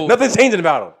 so nothing's changing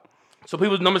about him. So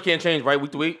people's numbers can't change, right,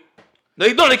 week to week.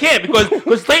 They can't because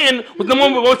Slayton was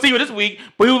number 1 receiver this week,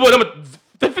 but he was number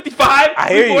 55. I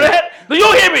hear you. That. No, you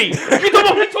don't hear me. You keep talking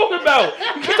about what you're talking about.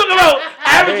 You keep talking about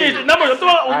averages and numbers. I'm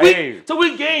talking about a week to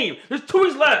week game. There's 2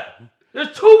 weeks left.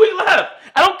 There's 2 weeks left.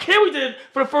 I don't care what we did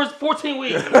for the first 14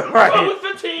 weeks. Right. Week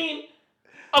 15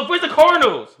 against the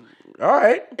Cardinals. All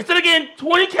right. Instead of getting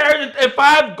 20 carries and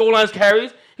 5 goal lines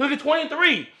carries, he'll get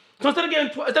 23. So instead of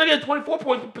getting 24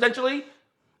 points potentially,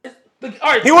 all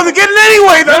right. He wasn't getting it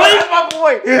anyway, though. Really? That's my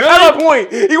point. Really? That's my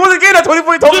point. He wasn't getting that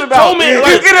 24 you're talking about. Me, he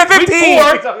was getting at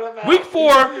 15. Week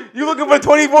 4. You looking for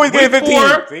 24, he's getting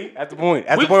 15. See? That's the point.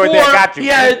 That's the point right there.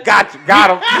 Got you.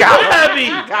 Got him. Got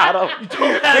him. Got him.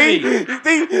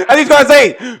 See? That's what he's trying to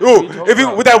say. If he,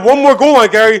 with that one more goal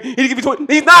line, Gary, he'd give you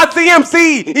 20. He's not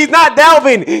CMC. He's not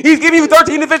Dalvin. He's giving you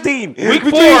 13 to 15. Week 4.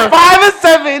 Between 5 and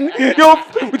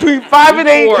 7, between 5 and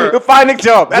 8, you'll find Nick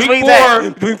Chubb. That's what he's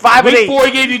at. Between 5 and 8. Week 4,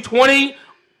 he gave you 20,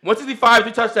 165,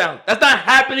 3 touchdowns. That's not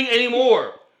happening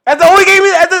anymore. That's the only game.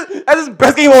 That's his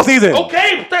best game all season.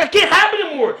 Okay, but that can't happen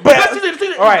anymore. But best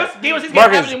game of season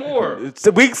can't happen anymore. It's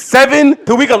week 7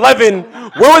 to week 11.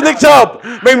 Where was Nick Chubb?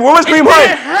 Where was Kareem Hunt? It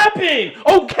can't happen.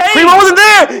 Okay. Kareem Hunt wasn't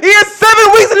there. He had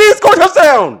 7 weeks and he didn't score a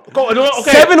touchdown.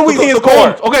 Okay. 7 weeks and he didn't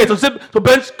score. Okay, so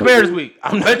bench Kamara this week.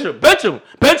 Bench him.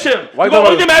 Why you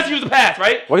talking about to use the pass,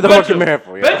 right? What are you talking about Kamara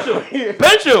for?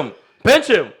 Bench him. Bench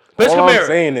All Kamara. I'm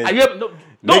saying is,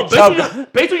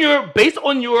 based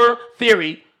on your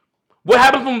theory, what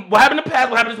happened in the past?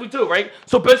 What happened this week too, right?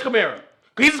 So bench Kamara.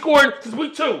 He's scored since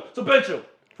week 2. So bench him.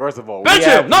 First of all, bench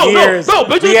him. No.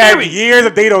 Bench him. We have years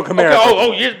of data on Kamara.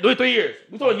 Okay, 3 years.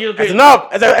 We talking years of data. That's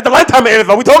enough. At the lifetime of the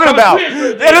NFL, we talking about.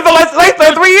 The NFL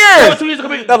lifetime 3 years. 2 years.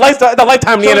 The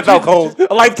lifetime in the NFL, Coles.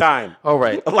 A lifetime. All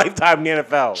right. A lifetime in the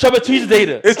NFL. Show me 2 years of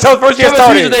data. It's Chubb's first year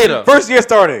starting. First year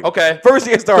starting. Okay. First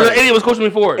year starting. So the 80 was coaching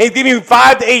me forward. And he's giving you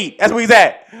 5 to 8. That's where he's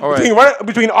at. All right.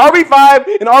 Between RB5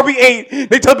 and RB8,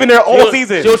 they took been there all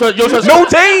season. No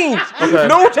change. Okay.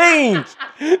 No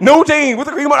change. With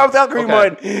the Kareem Hunt, without Kareem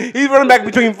Hunt, he's running back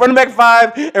between running back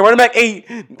 5 and running back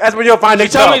 8. That's where you'll find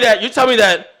Nick Chubb. You tell me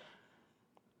that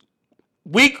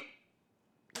week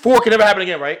 4 can never happen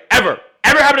again, right? Ever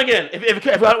happen again? If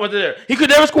I wasn't there, he could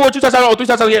never score 2 touchdowns or 3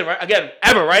 touchdowns again, right? Again,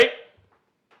 ever, right?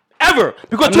 Ever.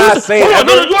 Because I'm not saying ever.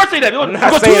 No, you are saying that.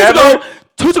 Because 2 years ago,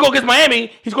 2 years ago against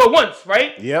Miami, he scored once,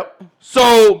 right? Yep.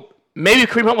 So maybe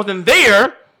Kareem Hunt wasn't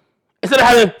there. Instead of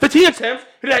having 15 attempts,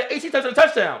 he had 18 attempts and a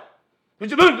touchdown.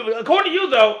 According to you,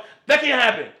 though, that can't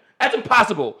happen. That's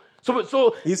impossible.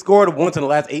 So he scored once in the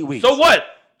last 8 weeks. So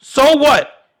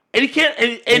what? And he can't.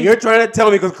 And you're trying to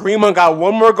tell me because Kareem Hunt got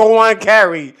one more goal line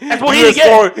carry. That's what he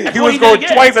didn't get. He would score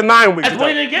twice in 9 weeks. That's what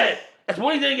he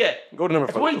didn't get. Go to number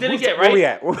 5. That's what he didn't get,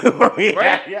 right? Where we at?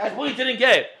 Right? Yeah. That's what he didn't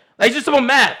get. Like, it's just simple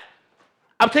math.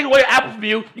 I'm taking away an apple from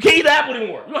you. You can't eat an apple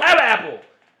anymore. You don't have an apple.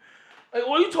 Like,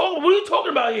 what are you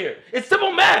talking about here? It's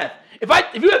simple math.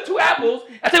 If you have 2 apples,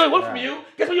 I take away 1 from you.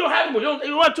 Guess what? You don't have anymore. You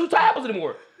don't have 2 apples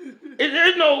anymore.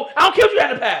 There's no. I don't care what you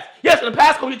had in the past. Yes, in the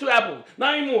past, you 2 apples.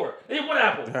 Not anymore. Then you have 1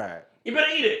 apple. All right. You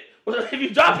better eat it. If you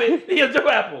drop it, then you have 0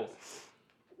 apples.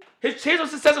 His chance of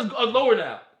success is lower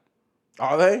now.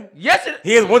 Are they? Yes.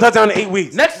 He has 1 touchdown in 8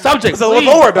 weeks. Next subject. So please.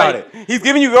 lower about it. He's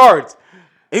giving you yards.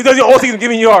 He does your all season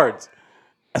giving you yards.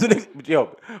 That's what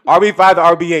yo, RB5 to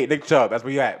RB8, Nick Chubb. That's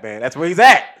where you at, man. That's where he's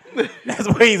at. That's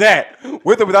where he's at.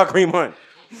 With or without Kareem Hunt.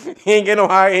 He ain't getting no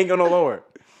higher, he ain't going no lower.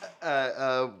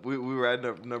 We were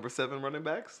at number 7 running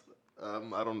backs. I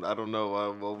don't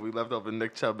know. Well, we left off with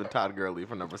Nick Chubb and Todd Gurley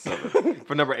for number 7.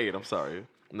 For number 8, I'm sorry.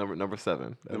 Number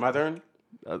 7. Is it my turn?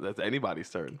 That's anybody's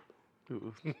turn.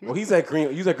 Well, he said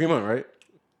Kareem. You said Kareem Hunt, right?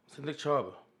 It's Nick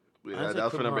Chubb. Yeah, that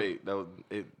was for number 8. That was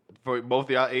it. For both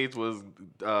the out 8s was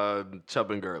Chubb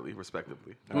and Gurley,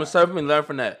 respectively. Number 7 and Leonard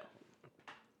Fournette.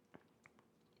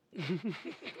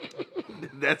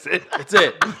 That's it. That's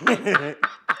it.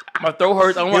 My throat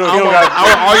hurts. I don't want to There's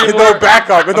argue more. no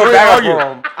backup. There's no backup for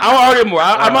him. I don't argue more.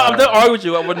 I'm done arguing with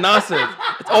you with nonsense.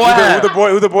 It's all I have.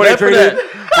 Who the boy they traded?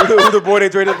 Who the boy they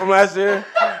traded from last year?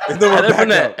 There's no more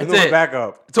backup. There's no more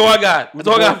backup. That's all I got. That's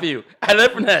all I got for you. I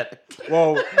left from that.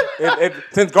 Well,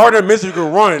 since Gardner Minshew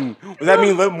can run, does that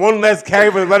mean one less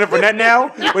carry for Leonard Fournette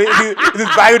now? Wait, is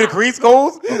his value decrease,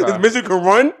 Coles? Okay. If Minshew can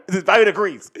run, is his value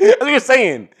decrease? That's what you're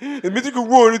saying. If Minshew can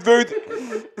run, it's very...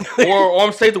 or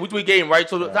I'm saying the week-to-week game, right?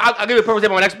 So I'll give you a perfect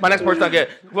example. My next person I get.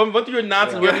 Run through your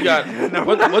nonsense. Whatever you got.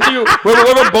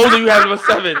 Whatever boulder you have, number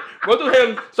 7. Run through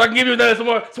him so I can give you some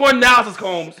more analysis,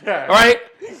 Combs. All right?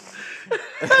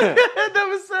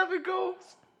 Number 7 goals.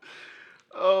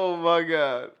 Oh my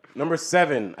God. Number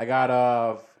 7, I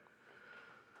got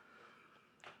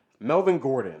Melvin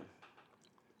Gordon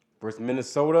versus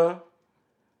Minnesota.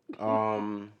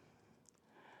 I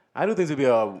do think it's gonna be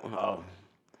I'm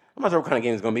not sure what kind of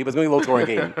game it's gonna be, but it's gonna be a low scoring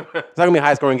game. It's not gonna be a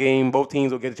high scoring game. Both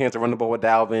teams will get a chance to run the ball with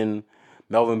Dalvin.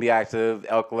 Melvin be active.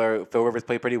 Eckler, Phil Rivers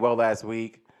played pretty well last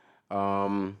week.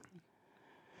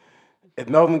 If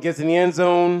Melvin gets in the end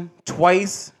zone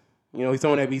twice, he's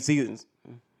someone that we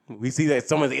see that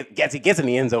someone gets in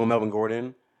the end zone, Melvin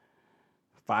Gordon.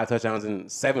 5 touchdowns in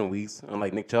 7 weeks,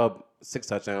 unlike Nick Chubb, 6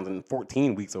 touchdowns in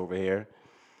 14 weeks over here.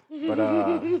 But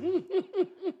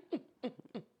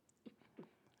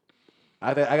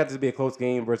I got this to be a close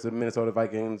game versus the Minnesota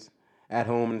Vikings at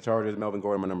home in the Chargers. Melvin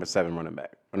Gordon, my number 7 running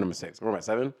back. Or number 6. We're at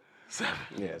 7? 7.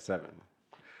 Yeah, 7.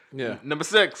 Yeah. Number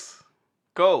 6,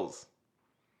 Coles.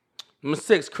 Number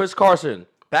 6, Chris Carson.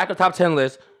 Back on top 10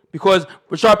 list because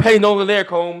Rashard Penny no longer there,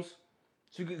 Combs.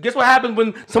 So guess what happens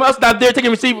when someone else is not there taking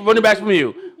receiver running backs from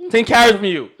you, taking carries from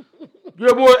you? You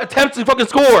have more attempts to fucking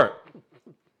score.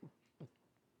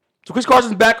 So Chris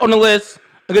Carson's back on the list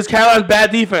against Carolina's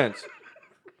bad defense.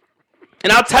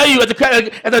 And I'll tell you, as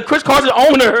a Chris Carson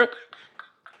owner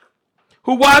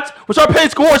who watched Rashard Penny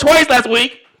score twice last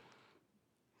week,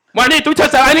 well, I need 3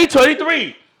 touchdowns. I need 2. I need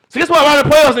 3. So guess what? I'm not in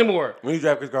the playoffs anymore. When you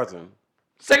draft Chris Carson?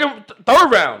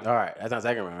 Third round. All right, that's not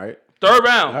second round, right? Third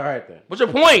round. All right, then. What's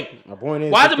your point? My point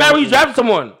is... Why does it matter when you drafted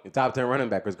someone? The top 10 running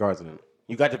back, Chris Carson.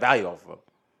 You got your value off of.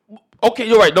 Okay,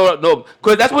 you're right. No.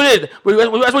 Because that's what it is.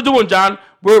 That's what we're doing, John.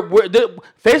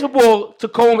 Face football to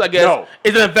Combs, I guess,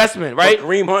 is an investment, right?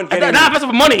 Kareem Hunt not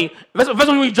investment for money.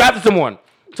 Investment when you drafted someone.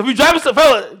 So if you drafted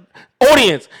someone,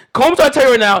 audience, Combs, I'll tell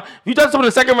you right now, if you drafted someone in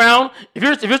the second round, if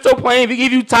you're still playing, if he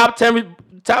give you top 10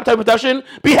 production,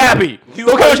 be happy.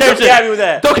 Don't care about championship. Be happy with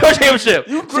that. Don't care about championship.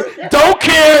 Don't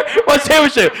care about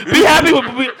championship. Be happy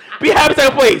with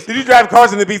second place. Did you draft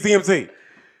Carson to beat CMC?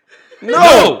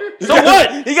 No. So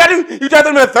what? You drafted him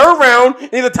in the 3rd round,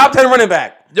 and he's a top 10 running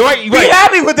back. You're right. Be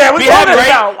happy with that. Be happy,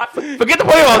 right? Forget the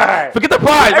playoffs. Right. Forget the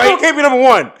prize, Everyone can't be number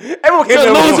 1. Everyone can't be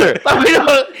number 1. Loser.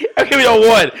 I can't be number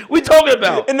 1. What we talking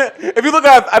about? If you look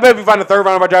at, I bet if you find the 3rd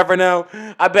round of our draft right now,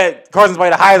 I bet Carson's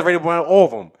probably the highest rated one of all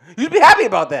of them. You should be happy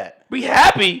about that. Be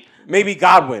happy. Maybe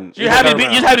Godwin. You just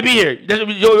have to be here.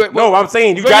 No, I'm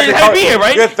saying you have to be here,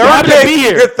 right? Your 3rd pick.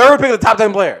 Your 3rd pick is the top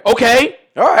 10 player. Okay.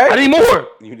 All right. I need more.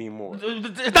 You need more.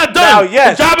 It's not done. Now,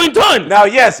 yes. The job ain't done. Now,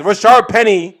 yes, Rashard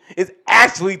Penny is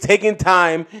actually taking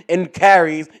time and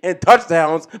carries and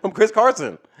touchdowns from Chris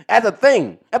Carson. That's a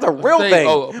thing. That's a real thing.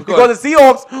 Oh, because the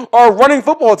Seahawks are a running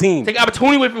football team. Take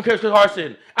opportunity away from Chris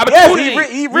Carson. Opportunity. Yes,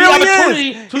 he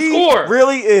really is. To score. He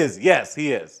really is. Yes,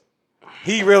 he is.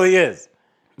 He really is.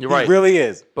 You're right. He really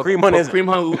is. But Kareem Hunt is. Kareem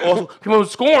Hunt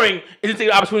who's scoring isn't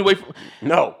taking opportunity away from.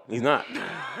 No, he's not.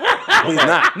 He's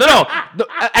not. No.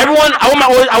 Everyone, I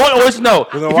want always to know.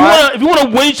 If you want to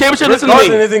win a championship, listen to me.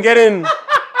 Carson isn't getting.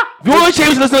 If you want to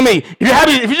win a championship, listen to me. If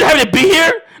you're happy to be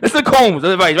here, listen to Combs'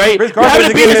 advice, right? Chris Carson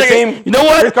isn't getting the same. You know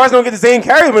what? Chris Carson don't get the same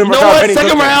carry when you know what?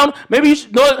 Second round, maybe you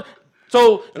should.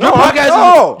 So your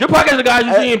podcast is the guys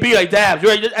you see and be like dabs.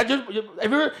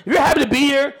 If you're happy to be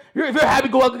here, if you're happy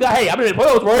to go out, hey, I'm in the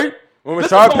playoffs, right? When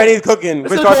Rashard Penny's cooking,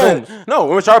 Chris Carson. No,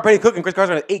 when Rashard Penny's cooking, Chris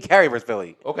Carson has 8 carries versus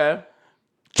Philly. Okay.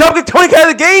 Chubb gets 20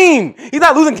 carries a game. He's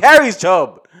not losing carries,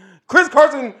 Chubb. Chris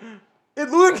Carson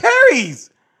is losing carries.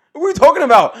 What are you talking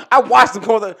about? I watched him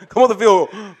come on the field.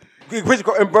 Chris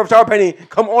and Rashard Penny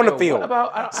come on the field. What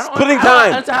about splitting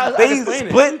time? They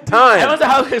split time. I don't know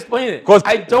how to explain it.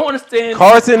 I don't understand.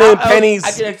 Carson and Penny's.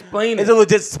 I can explain it. It's a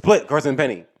legit split. Carson and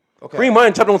Penny. Okay. Kareem Hunt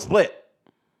and Chubb don't split.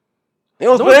 They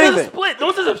don't split anything. No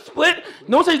one says a split.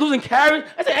 No one says he's losing carries.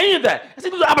 I said any of that. I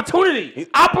said losing opportunity.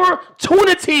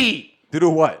 Opportunity. To do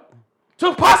what?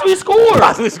 To possibly score.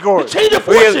 To change your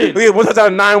fortune. We had 1 touchdown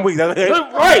in 9 weeks.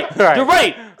 Right. You're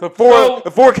right. The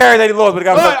four carries that he lost, but he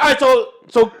got. All right.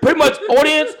 So pretty much,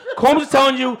 audience, Combs is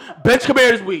telling you bench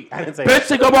Kamara this week. I didn't say bench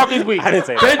Saquon Barkley this week. I didn't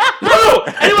say that. No.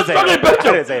 Anyone's talking to bench him.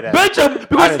 I didn't say that. Bench him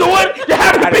because you know what? You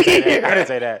have to be here. I didn't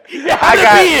say that. You have to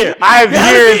be here.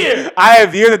 I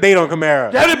have years of data on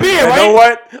Kamara. You have to be here, right? You know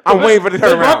what? I'm waiting for the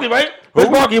turnaround. Barkley, right? Bench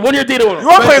Barkley, 1 year data on him. You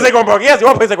want to play Saquon Barkley? Yes, you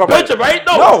want to play Saquon Barkley. Bench him, right?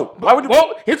 No. Why would you?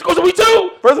 Well, his scores will be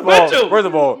 2. First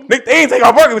of all, Nick, they ain't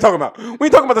Saquon Barkley we talking about. We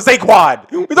talking about the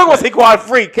Saquon. We talking about Saquon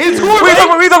freak. He scored, we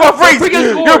talking about freaks.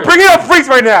 You're bringing up freaks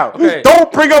right now. Okay. Don't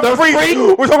bring up freaks.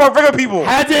 We're talking about regular people.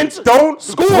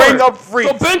 Don't bring up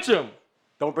freaks. So bench him.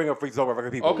 Don't bring up freaks. Talk about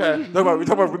regular people. Okay. We're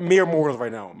talking about mere mortals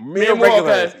right now. Mere mortal,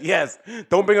 regulars. okay. Yes.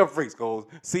 Don't bring up freaks, Coles.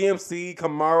 CMC,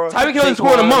 Kamara. Tyreek Hill didn't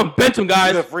score in a month. Bench him,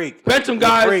 guys. He's a freak. Bench him,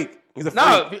 guys. He's a freak.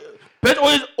 No. Bench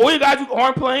all you guys who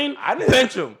aren't playing.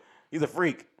 Bench him. He's a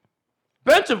freak.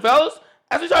 Bench him, fellas.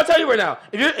 That's what I'm trying to tell you right now.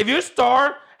 If your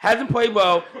star hasn't played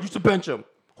well, you should bench him.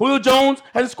 Julio Jones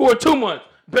hasn't scored 2 months.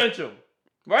 Bench him.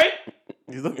 Right?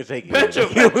 He's looking shaky. Bench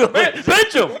him.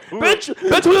 Bench him. Bench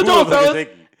Julio Jones, fellas.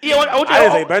 E, I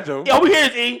didn't say bench him. Over here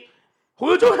is E.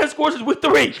 Julio Jones has scored since week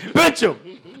 3. Bench him.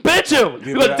 Bench him.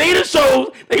 Because data shows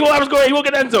that he won't have a score. He won't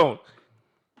get end zone.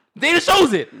 Data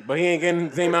shows it. But he ain't getting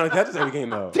the same amount of catches every game,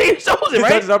 though. Data shows it, His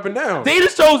right? catches up and down. Data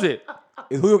shows it.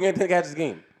 Is Julio getting 10 catches a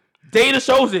game? Data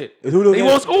shows it. Is Julio He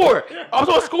won't score. I'm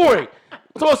talking scoring.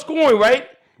 I'm talking scoring, right?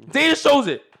 Data shows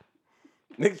it.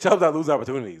 Nick Chubb's not losing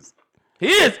opportunities. He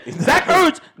is. Zach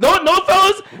Ertz. No,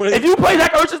 fellas. If you play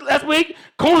Zach Ertz last week,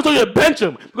 Coleman told you to bench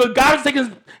him because God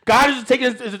is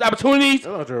taking his opportunities.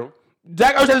 That's not true.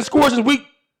 Zach Ertz hasn't scored since week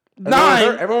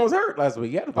 9. Everyone was hurt last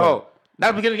week. Yeah. Oh,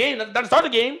 not the beginning of the game. Not to start the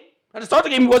game. Not to start the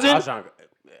game. He wasn't. So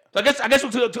I guess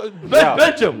to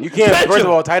bench him. You can't. Bench First him.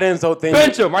 of all, tight ends so thin.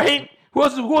 Bench him, right? Who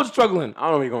else is struggling? I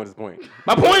don't know where you're going at this point.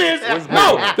 My point is,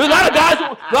 no, there's a lot of guys,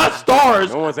 a lot of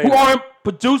stars who aren't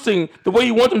producing the way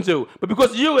you want them to. But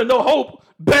because of you and no hope,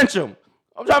 bench them.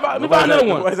 I'm trying to find another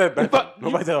one. Nobody said bench.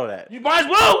 Nobody said all that. You might as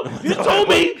well. You just told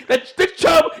me that Nick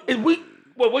Chubb is weak.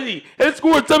 What was he? He hasn't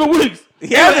scored 7 weeks.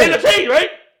 He hasn't. Ain't a change, right?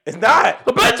 It's not.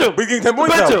 So bench him. He's getting 10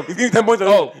 points. Bench him. He's getting 10 points.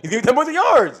 Oh. He's getting 10 points of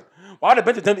yards. Why the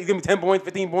bench him? He's giving me 10 points,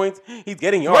 15 points. He's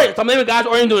getting yards. Right. So I'm naming guys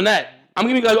who aren't doing that. I'm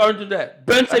giving you guys who aren't doing that.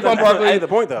 Bench Saquon Barkley. I hate the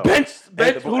point though.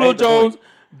 Bench Julio Jones.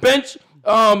 Bench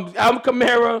Alvin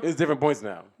Kamara. It's different points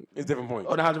now. It's different points.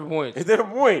 Oh, now different points. It's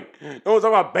different point. No one's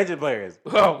talking about benching players.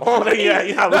 Oh,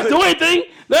 not doing anything.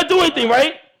 Not doing anything,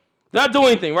 right? Not doing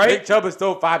anything, right? Nick Chubb is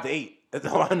still 5 to 8. That's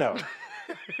all I know.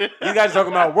 You guys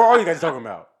talking about? Where are you guys talking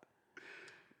about?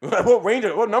 What range?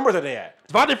 What numbers are they at?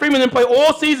 Devontae Freeman didn't play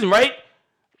all season, right?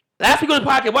 Last week on the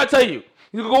podcast, what I tell you?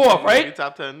 You can go off, right?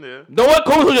 Top 10, yeah. No one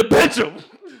comes to bench him.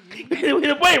 He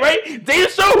didn't play, right? Data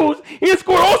shows he didn't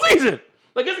score all season.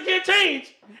 Like, guess it can't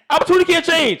change. Opportunity can't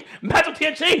change. Matchup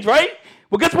can't change, right?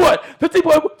 Well, guess what?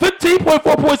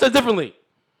 15.4 points says differently.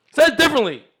 Says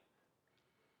differently.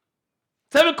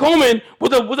 Tevin Coleman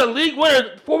was a league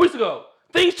winner 4 weeks ago.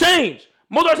 Things change.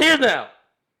 Mozart's here now.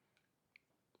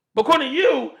 But according to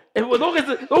you, as long as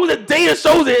the data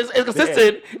shows it is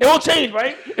consistent, it won't change,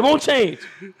 right? It won't change.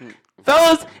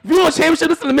 Fellas, if you want a championship,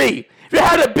 listen to me. If you're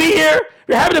happy to be here,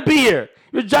 you're happy to be here.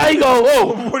 You're Johnny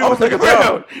go, I'm sticking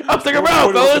around. I'm sticking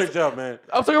around, fellas. Nick Chubb, man.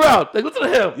 I'm sticking around. Like, listen to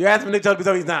him. You asked for Nick Chubb to be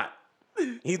something he's not.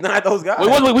 He's not those guys.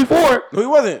 Well, he was week 4. No, he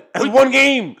wasn't. That's one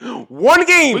game. One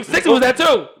game. Week 6 was that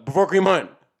too. Before Kareem Hunt.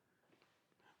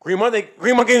 Kareem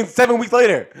Hunt came 7 weeks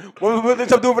later. What was Nick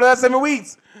Chubb doing for the last 7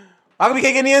 weeks? How come he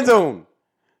can't get in the end zone?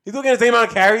 He's still getting the same amount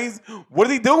of carries. What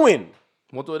is he doing?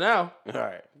 Won't do it now. All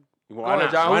right. Why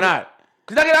not? Why not?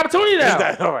 He's not getting an opportunity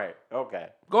now. All right. Okay.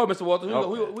 Go ahead, Mr. Walters.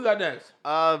 Who we got next?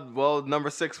 Well, number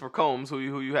 6 for Combs. Who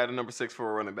you had at number 6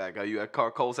 for a running back? You at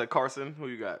Cole said Carson. Who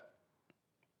you got?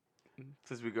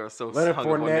 Since we got so Leonard hung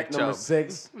up on Nick Fournette, number Chubb.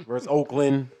 6 versus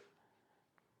Oakland.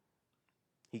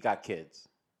 He got kids.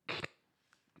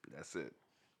 That's it.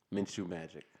 Minshew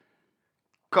magic.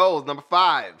 Cole's number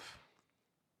 5.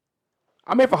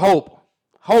 I'm here for hope.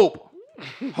 Hope.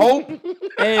 Hope,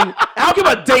 and I don't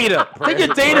care about data. Take your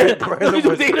data. Don't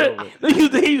use data. Don't use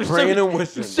data. You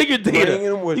shake your data.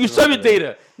 You shove your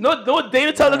data. Know what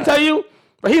data tell you?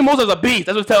 Raheem Mozart's a beast.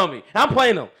 That's what it's telling me. And I'm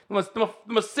playing him.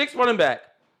 I'm a 6 running back.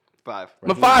 5. I'm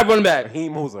a 5 running back.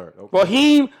 Raheem Mozart. Okay.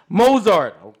 Raheem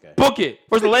Mozart. Okay. Book it.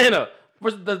 Versus Atlanta.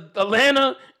 Versus the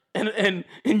Atlanta and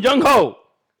Young Ho.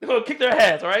 They're going to kick their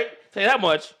ass, all right? Say that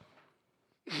much.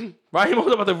 Raheem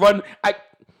Mozart about to run. I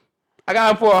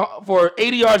got him for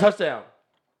 80-yard touchdown.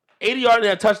 80-yard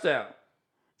and a touchdown.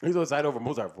 He's so excited over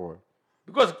Mozart for.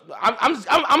 Because I'm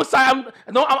excited.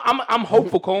 I'm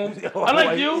hopeful, Combs. I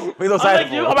like you. He's so excited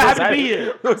for. I'm happy to be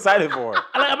here. I'm excited for.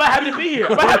 I'm happy to be here.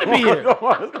 I'm happy to be here.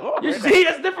 You see,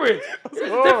 that's different. That's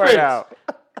different. Right now.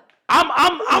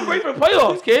 I'm ready for the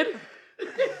playoffs, kid.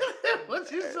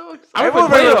 What's you so excited?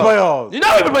 I'm ready for the playoffs. You're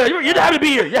not ready for the playoffs. You're happy to be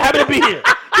here. You're happy to be here.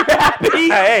 You're happy to be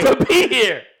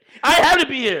here. I ain't happy to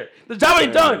be here. The job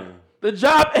ain't done. The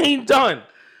job ain't done.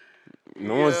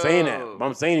 No one's saying that. But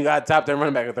I'm saying you got a top 10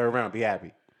 running back in the 3rd round. Be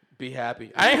happy. Be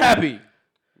happy. I ain't happy.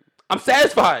 I'm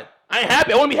satisfied. I ain't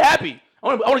happy. I want to be happy. I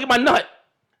want to get my nut.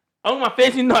 I want my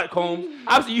fancy nut, Combs.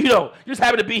 Obviously, you know. You're just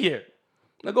happy to be here.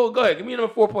 Now go ahead. Give me a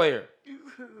number 4 player.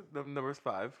 Number's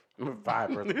 5. Number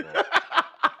 5, first of all.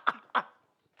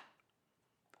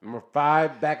 Number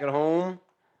 5, back at home,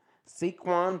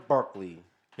 Saquon Barkley.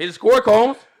 He's a score,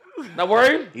 Combs. Not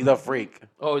worried? He's a freak.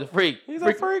 Oh, he's a freak. He's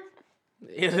a freak.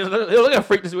 He'll look at a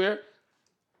freak this year.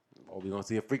 Oh, we're going to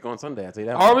see a freak on Sunday. I'll tell you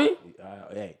that. Are we?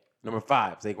 Hey, number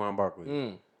 5, Saquon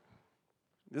Barkley.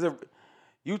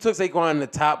 You took Saquon in the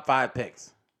top 5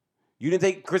 picks. You didn't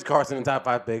take Chris Carson in the top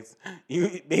 5 picks.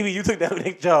 Maybe you took that with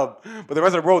Nick Chubb, but the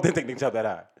rest of the road didn't take Nick Chubb that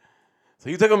high. So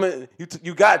you took him.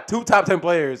 You got 2 top 10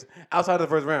 players outside of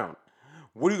the 1st round.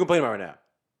 What are you complaining about right now?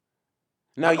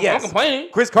 Now, yes, I'm complaining.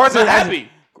 Chris Carson. I'm not happy.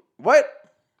 What?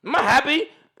 I'm not happy.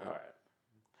 All right.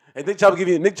 And Nick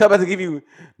Chubb has to give you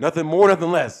nothing more,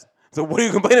 nothing less. So what are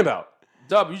you complaining about?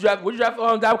 Dub, would you draft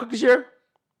Dalvin Cook this year?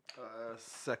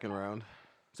 2nd round.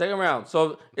 2nd round.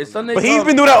 So it's Sunday. But he's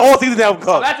been doing that all season now.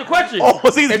 That's the question. All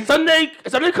season. And Sunday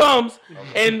comes,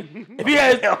 and if he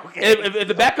has, if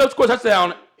the backup scores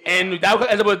touchdown, and Dalvin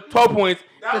Cook ends up with 12 points,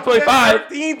 that's 25.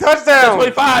 13 touchdowns. That's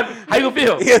 25. How you gonna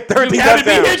feel? He has 13 touchdowns. You happy to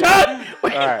be here, John? All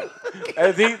right.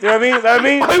 You know what I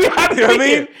mean? Are you happy to be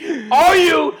here? Are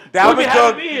you happy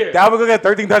to be here? Dalvin Cook had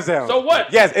 13 touchdowns. So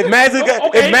what? Yes. If Madison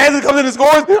comes in and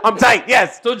scores, I'm tight.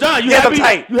 Yes. So John, you yes, happy? I'm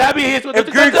tight. You happy here with if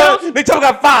 13 touchdowns? Nick Chubb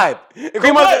got 5.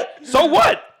 So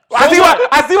what? I see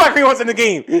why Kareem Hunt's in the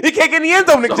game. He can't get in the end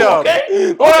zone, Nick Chubb.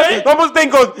 Okay. The almost thing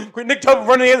goes, Nick Chubb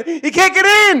running the end. He can't get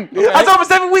in. Okay. I saw him for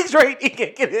 7 weeks straight. He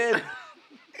can't get in.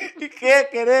 He can't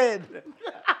get in.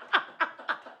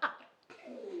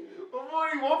 What more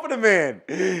do you want for the man?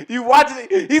 You watch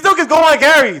it. He still gets goal line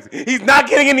carries. He's not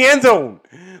getting in the end zone.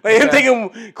 Like him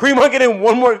taking Kareem Hunt getting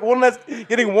one more goal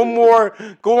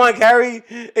line carry.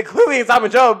 It clearly ain't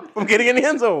stopping Chubb from getting in the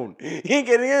end zone. He ain't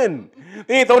getting in.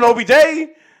 They ain't throwing OBJ.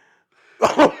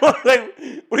 Like,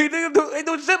 what do you think? They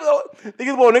doing shit. They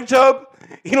get the ball Nick Chubb.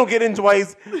 He don't get in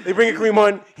twice. They bring in Kareem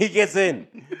Hunt. He gets in.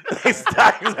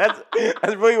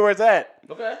 That's really where it's at.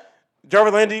 Okay.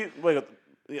 Jarvis Landry,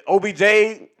 OBJ.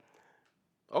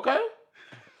 Okay.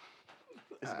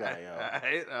 This guy,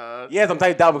 yo. Yes, I'm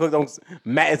tight. Dalvin Cook don't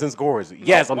Madison scores.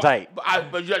 Yes, I'm tight.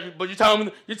 But you're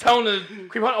telling the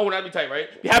Kareem Hunt, not be tight,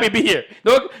 right? Be happy to be here.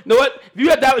 Know what? If you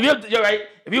have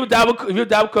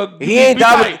Dalvin Cook, he ain't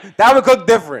Dalvin Cook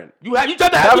different. You tried to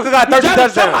Dalvin Cook got 13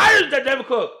 touchdowns. Higher than Dalvin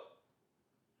Cook.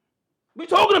 What are you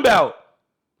talking about?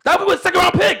 Dalvin Cook was a 2nd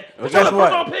round pick. He's a 1st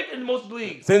round pick in most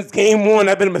leagues. Since game 1,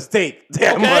 that's been a mistake.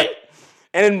 Okay.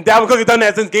 And Dalvin Cook has done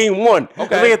that since game 1.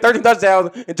 Okay. He had 13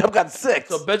 touchdowns and Chubb got 6.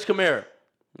 So bench Kamara.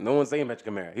 No one's saying bench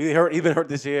Kamara. He's been hurt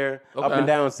this year, up and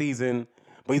down season,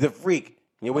 but he's a freak.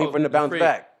 You're waiting for him to bounce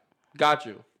back. Got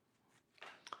you.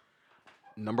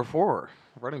 Number 4,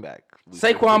 running back.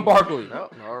 Saquon Barkley. Oh,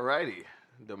 all righty.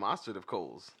 Demonstrative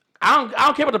Coles. I don't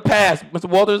care about the past, Mr.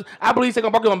 Walters. I believe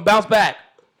Saquon Barkley gonna bounce back.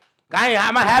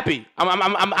 I'm not happy.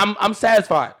 I'm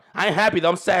satisfied. I ain't happy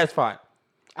though. I'm satisfied.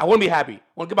 I want to be happy. I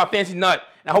want to get my fancy nut.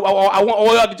 I want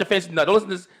all y'all to get your fancy nut. Don't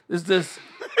listen to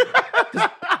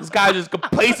this guy just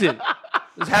complacent.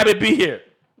 Just happy to be here.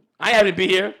 I ain't happy to be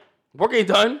here. Work ain't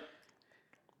done.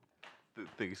 I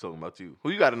think he's talking about you. Who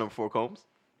you got at number 4, Combs?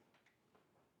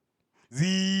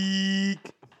 Zeke.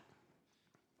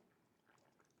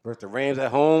 Versus the Rams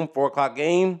at home, 4:00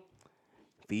 game.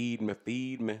 Feed me.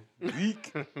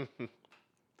 Zeke.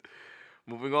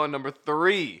 Moving on, number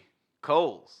 3,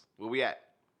 Coles. Where we at?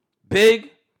 Big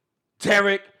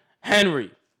Derrick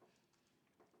Henry.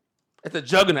 That's a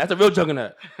juggernaut. That's a real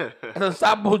juggernaut. That's an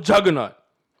unstoppable juggernaut.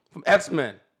 from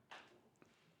X-Men.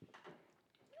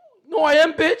 No, I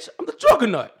am, bitch. I'm the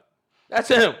Juggernaut. That's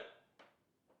him.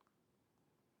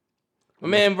 My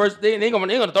man versus they ain't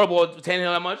gonna throw the ball to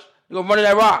Tannehill that much. They're gonna run to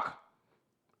that rock.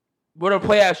 We're gonna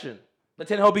play action. Let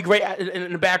Tannehill be great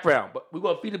in the background, but we're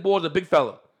gonna feed the ball to the big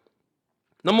fella.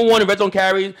 Number 1 in red zone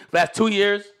carries last 2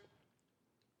 years.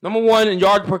 Number 1 in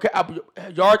yard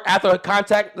after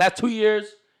contact last 2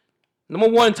 years. Number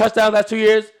 1 in touchdowns last 2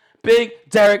 years. Big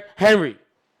Derrick Henry.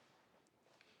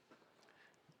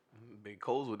 Big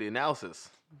Coles with the analysis.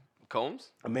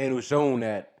 Combs? A man who's shown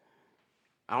that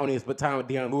I don't even spend time with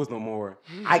Deion Lewis no more.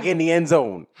 I get in the end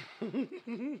zone.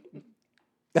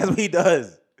 That's what he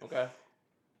does. Okay.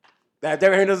 That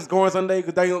Derrick Henry doesn't score on Sunday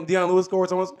because Deion Lewis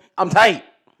scores on. I'm tight.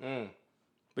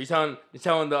 But you're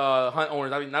telling the Hunt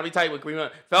owners not be tight with Green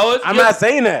Hunt, fellas. I'm not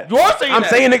saying that. You are saying I'm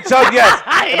that. saying Nick Chubb. Yes.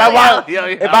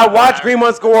 If I watch Green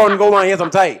Hunt score on the goal line, yes, I'm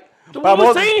tight. So what are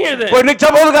we saying here then? But Nick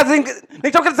Chubb only got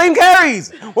the same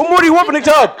carries. What more do you want from Nick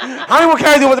Chubb? How many more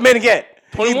carries do you want the man to get?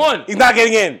 21. He's not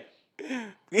getting in.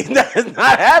 It's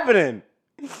not happening.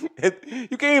 You can't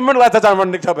even remember the last touchdown run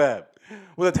Nick Chubb had.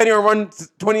 Was a 10-yard run,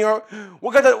 20-yard?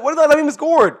 What did that let him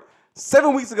scored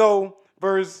 7 weeks ago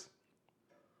versus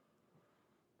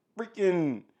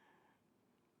freaking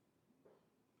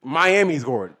Miami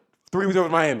scored 3 weeks over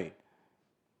Miami.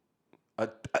 A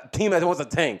team that wants a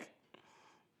tank.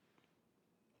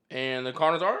 And the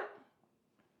Cardinals are?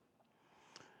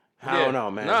 I don't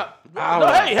know, man.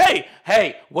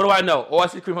 Hey, what do I know? Oh, I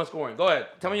see Kareem Hunt scoring. Go ahead.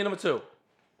 Tell me your number 2.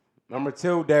 Number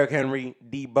 2, Derrick Henry,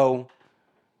 Debo,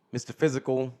 Mr.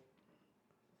 Physical.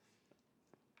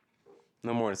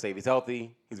 No more to save. He's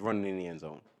healthy. He's running in the end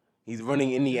zone. He's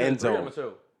running in the end zone. Number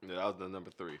 2. Yeah, that was the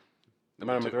number 3.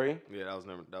 Number 3? Yeah, that was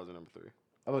the number 3.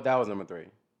 I thought that was number 3.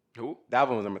 Who?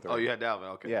 Dalvin was number 3. Oh, you had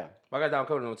Dalvin. Okay. Yeah. I got down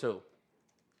code number 2.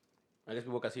 I guess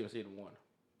we both got CMC to 1.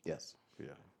 Yes. Yeah.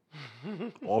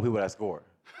 All people that score.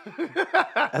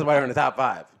 That's why they're in the top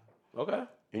 5. Okay.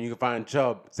 And you can find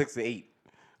Chubb 6 to 8.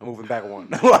 I'm moving back 1.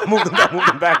 I'm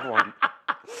moving back 1.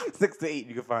 6 to 8.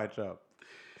 You can find Chubb.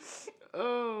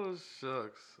 Oh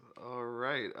shucks. All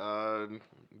right.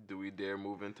 Do we dare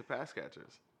move into pass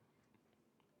catchers?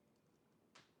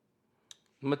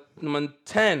 Number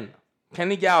 10,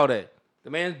 Kenny Galladay. The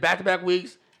man's back-to-back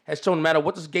weeks has shown no matter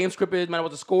what this game script is, no matter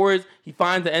what the score is, he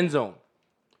finds the end zone.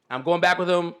 I'm going back with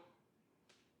him.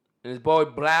 And his boy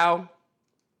Blau,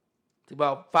 it's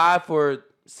about 5 for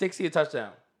 60, a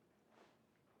touchdown.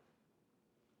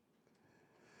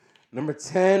 Number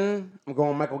 10, I'm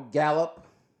going Michael Gallup.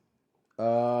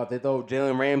 They throw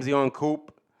Jalen Ramsey on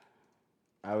Coop.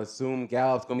 I would assume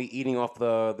Gallup's going to be eating off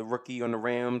the rookie on the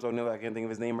Rams. I can't think of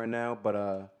his name right now.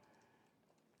 But,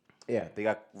 yeah, they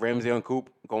got Ramsey on Coop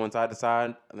going side to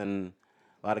side. And then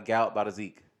a lot of Gallup, a lot of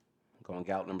Zeke. I'm going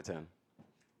Gallup, number 10.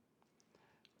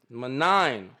 Number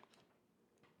 9,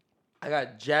 I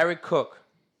got Jared Cook.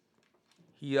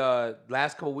 He,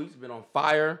 last couple weeks, been on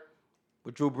fire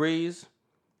with Drew Brees.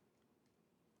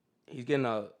 He's getting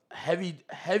a heavy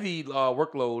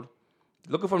workload,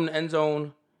 looking from the end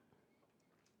zone.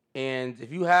 And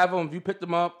if you have him, if you picked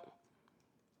him up,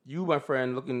 you, my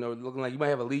friend, looking like you might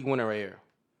have a league winner right here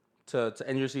to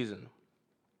end your season.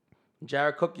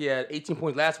 Jared Cook, he had 18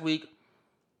 points last week,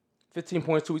 15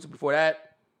 points 2 weeks before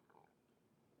that.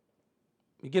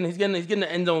 He's getting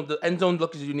the end zone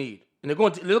looks you need, and they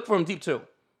look for him deep too.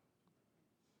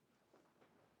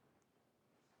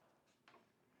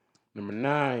 Number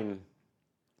 9.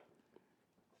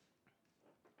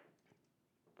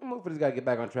 I'm looking for this guy to get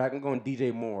back on track. I'm going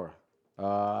DJ Moore.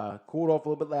 Cooled off a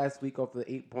little bit last week off the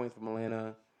 8 points from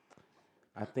Atlanta.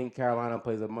 I think Carolina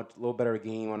plays a little better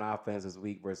game on offense this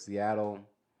week versus Seattle.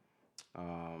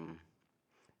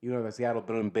 Seattle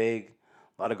building big,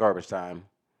 a lot of garbage time.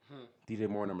 DJ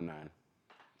Moore, number 9.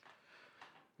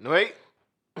 No, wait.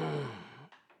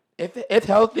 If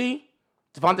healthy,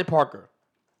 Devontae Parker.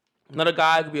 Another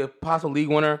guy could be a possible league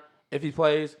winner if he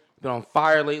plays. He's been on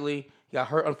fire lately. He got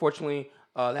hurt, unfortunately,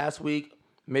 last week,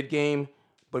 mid-game.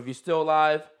 But if he's still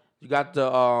alive, you got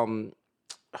the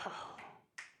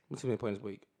what's he playing this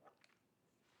week?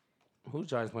 Who's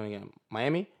Giants playing again?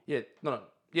 Miami? Yeah, no.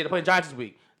 Yeah, they're playing Giants this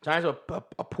week. Giants are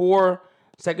a poor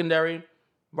secondary.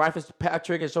 Ryan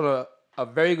Fitzpatrick has shown a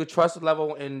very good trust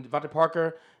level in Devontae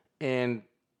Parker. And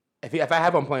if I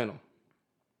have him, I'm playing him.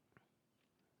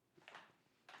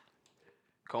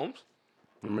 Combs?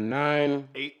 Number 9.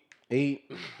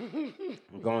 8.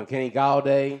 I'm going Kenny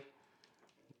Galladay.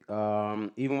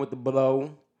 Even with the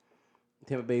blow,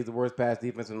 Tampa Bay is the worst pass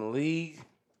defense in the league.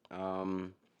 Throw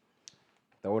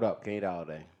it up, Kenny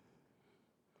Galladay.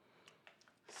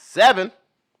 7.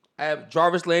 I have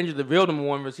Jarvis Landry, the real number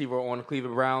 1 receiver on the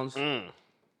Cleveland Browns.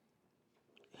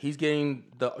 He's getting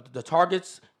the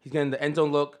targets. He's getting the end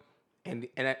zone look. And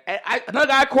another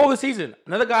guy I called this season.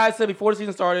 Another guy I said before the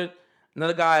season started.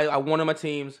 Another guy I wanted on my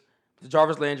teams.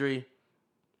 Jarvis Landry.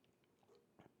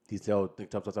 Do you still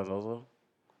think top touchdowns also?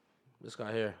 This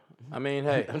guy here. I mean,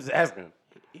 hey. I'm just asking.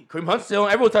 Kareem Hunt's still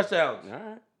on everyone's touchdowns. All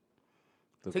right.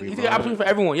 So He's an opportunity for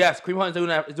everyone. Yes, Kareem Hunt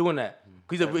is doing that.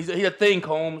 He's a thing,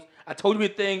 Combs. I told you a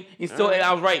thing.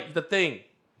 I was right. He's a thing.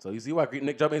 So you see why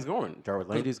Nick Chubb ain't scoring. Jarvis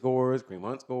Landry scores. Kareem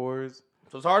Hunt scores.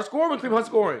 So it's hard to score when Kareem Hunt's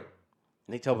scoring.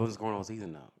 Nick Chubb isn't scoring all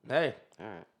season now. Hey. All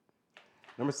right.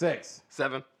 Number 6.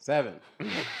 7.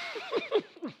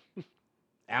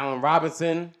 Allen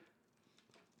Robinson.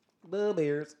 Bull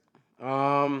Bears.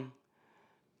 Don't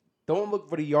look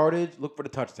for the yardage. Look for the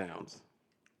touchdowns.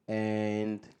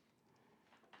 And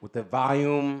with the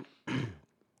volume,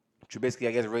 Trubisky,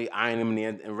 I guess, really eyeing him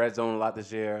in the red zone a lot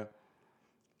this year.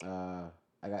 I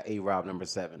got A-Rob, number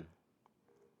 7.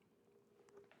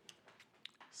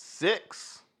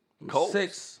 6. Colts.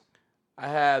 6. I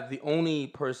have the only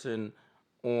person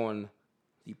on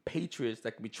the Patriots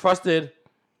that can be trusted,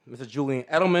 Mr. Julian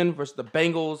Edelman versus the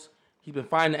Bengals. He's been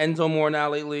finding the end zone more now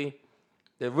lately.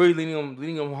 They're really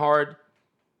leading him hard.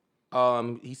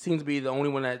 He seems to be the only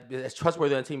one that's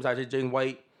trustworthy on the team besides Jaden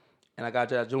White. And I got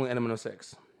Julian Edelman on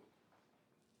 6.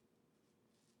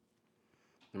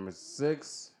 Number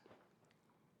 6.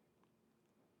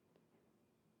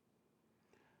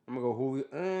 I'm going to go Julio.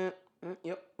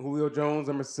 Julio Jones,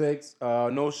 number 6.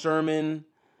 No Sherman.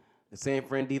 The San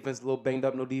Fran defense a little banged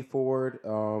up. No D Ford.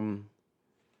 Can't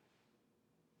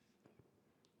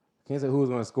say who's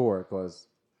going to score because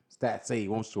stats say he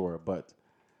won't score, but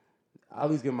I'll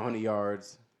at least give him 100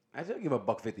 yards. Actually, I'll give him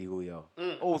a $150 Julio.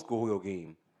 Old school Julio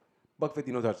game. $150,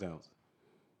 no touchdowns.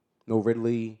 No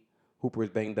Ridley. Hooper is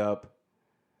banged up.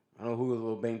 I know Julio's a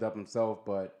little banged up himself,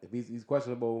 but if he's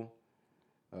questionable,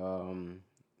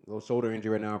 little shoulder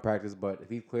injury right now in practice, but if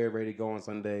he's clear, ready to go on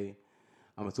Sunday,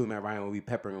 I'm assuming Matt Ryan will be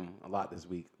peppering him a lot this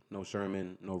week. No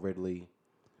Sherman, no Ridley,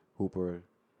 Hooper,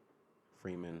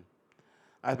 Freeman.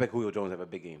 I expect Julio Jones to have a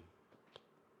big game.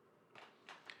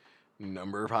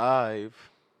 Number 5.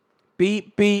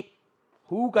 Beep, beep.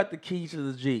 Who got the keys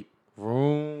to the Jeep?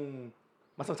 Vroom.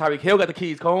 My son Tyreek Hill got the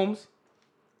keys, Combs.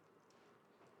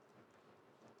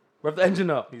 Rev the engine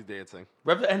up. He's dancing.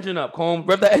 Rev the engine up, Combs.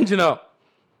 Rev the engine up.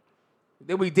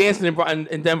 They'll be dancing in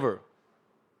Denver.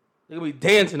 They'll be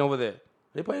dancing over there.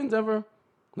 They playing in Denver?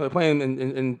 No, they're playing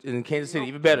in Kansas City.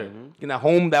 Even better.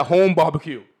 Getting that home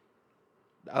barbecue.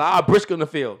 A lot of brisket on the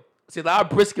field. See, a lot of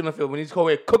brisket on the field when he's over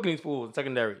here cooking these fools in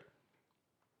secondary.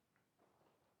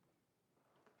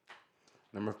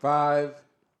 Number 5,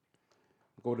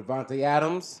 go Devontae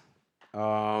Adams.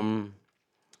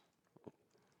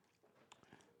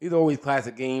 These are always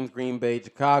classic games. Green Bay,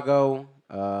 Chicago.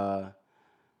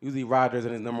 Usually Rodgers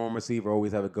and his number 1 receiver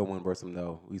always have a good one versus him,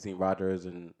 though. We've seen Rodgers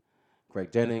and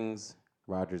Greg Jennings,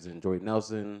 Rodgers and Jordy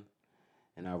Nelson,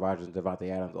 and now Rodgers and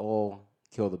Devontae Adams all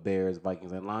kill the Bears,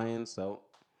 Vikings, and Lions. So,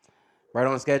 right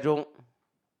on schedule,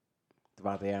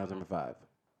 Devontae Adams, number 5.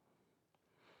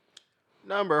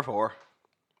 Number 4.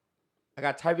 I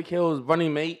got Tyreek Hill's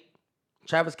running mate,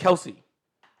 Travis Kelce.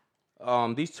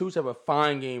 These two have a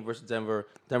fine game versus Denver.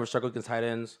 Denver struggles against tight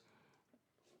ends,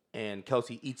 and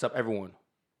Kelce eats up everyone.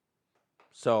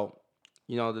 So,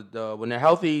 when they're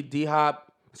healthy,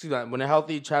 when they're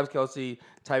healthy, Travis Kelce,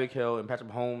 Tyreek Hill, and Patrick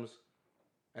Mahomes,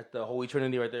 that's the Holy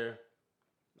Trinity right there.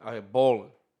 Out here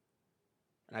balling.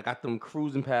 And I got them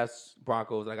cruising past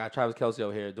Broncos. And I got Travis Kelce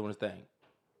out here doing his thing.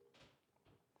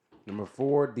 Number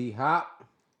 4, D-Hop.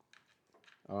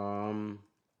 It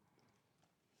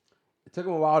took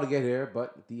him a while to get here,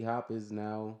 but D-Hop is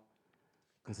now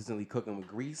consistently cooking with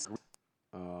grease.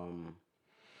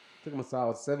 Took him a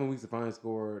solid 7 weeks to finally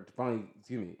start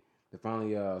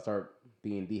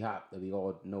being D-Hop that we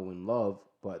all know and love.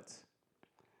 But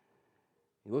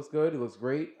he looks good. He looks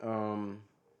great.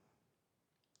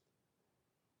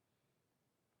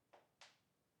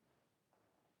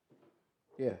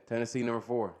 Tennessee, number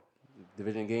 4.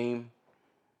 Division game.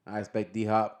 I expect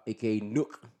D-Hop, a.k.a.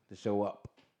 Nook, to show up.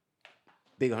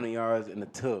 Big 100 yards in the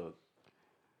tug.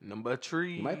 Number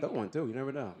 3. He might throw one, too. You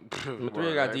never know. Number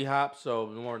 3, I got D-Hop, so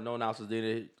no analysis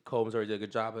needed. Combs already did a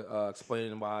good job at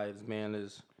explaining why this man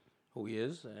is who he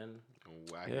is. And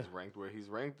why he's ranked where he's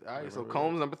ranked. All right, so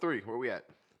Combs, number 3. Where we at?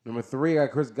 Number 3, I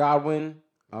got Chris Godwin.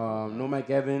 No Mike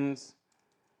Evans.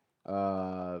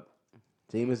 Jameis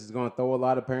is going to throw a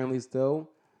lot, apparently,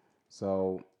 still.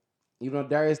 So, even though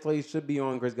Darius Slay should be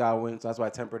on Chris Godwin, so that's why I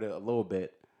tempered it a little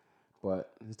bit.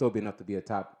 But he'll still be enough to be a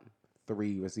top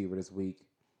 3 receiver this week.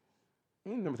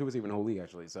 Number 2 receiver in the whole league,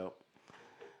 actually. So,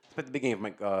 expect the big game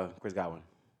from Chris Godwin.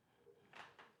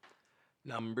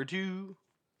 Number 2.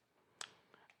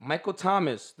 Michael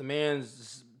Thomas, the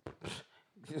man's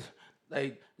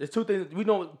like. There's two things we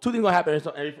know. Two things gonna happen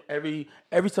every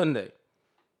Sunday.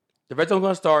 The red zone's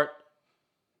gonna start,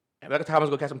 and Michael Thomas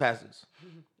gonna catch some passes.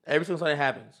 Every single Sunday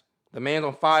happens. The man's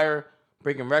on fire,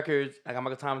 breaking records. I got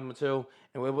Michael Thomas number 2,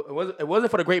 and it wasn't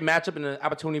for the great matchup and the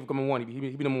opportunity for number 1.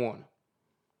 He'd be number 1.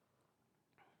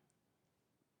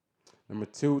 Number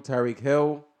 2, Tyreek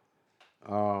Hill.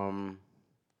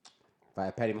 If I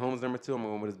had Patty Mahomes number 2, I'm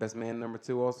going with his best man number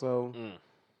 2 also.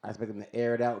 I expect him to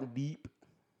air it out deep.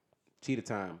 Cheetah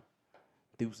time.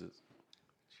 Deuces.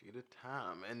 Cheetah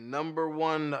time. And number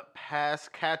 1 pass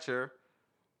catcher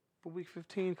for Week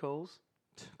 15, Coles.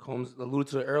 Combs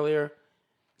alluded to it earlier.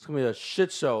 It's going to be a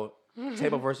shit show.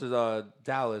 Tampa versus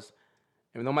Dallas.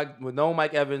 And with no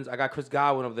Mike Evans, I got Chris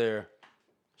Godwin up there.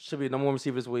 Should be the number 1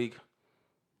 receiver this week.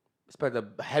 Expect a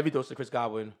heavy dose of Chris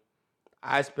Godwin.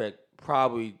 I expect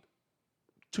probably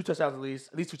 2 touchdowns at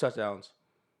least 2 touchdowns.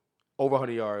 Over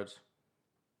 100 yards.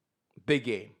 Big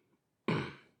game.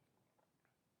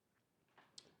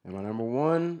 And my number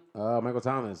 1, Michael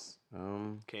Thomas.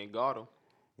 Can't guard him.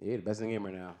 Yeah, the best in the game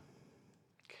right now.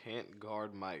 Can't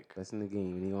guard Mike. Best in the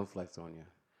game, and he gonna flex on you.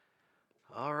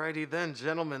 Alrighty then,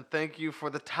 gentlemen. Thank you for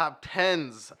the top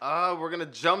 10s. We're going to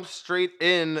jump straight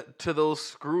in to those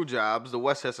screw jobs, the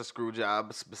Westchester screw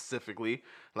job specifically.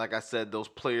 Like I said, those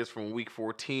players from Week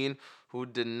 14 who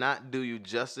did not do you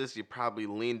justice. You probably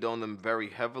leaned on them very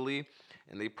heavily,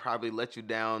 and they probably let you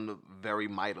down very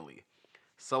mightily.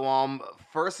 So,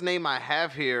 first name I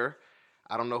have here,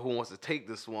 I don't know who wants to take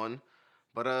this one,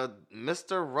 but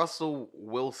Mr. Russell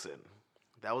Wilson.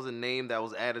 That was a name that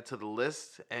was added to the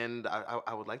list, and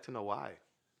I would like to know why.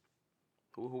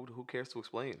 Who cares to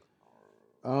explain?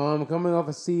 Coming off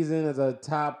a season as a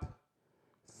top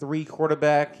 3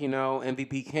 quarterback,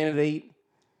 MVP candidate,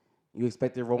 you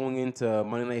expected rolling into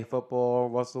Monday Night Football,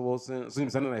 Russell Wilson,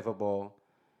 Sunday Night Football.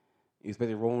 You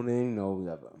expected rolling in,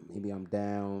 maybe I'm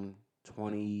down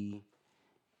 20,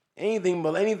 anything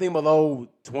below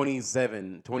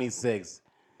 27, 26.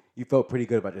 You felt pretty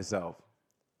good about yourself.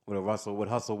 With Russell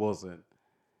Wilson,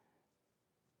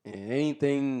 and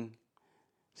anything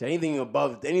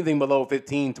below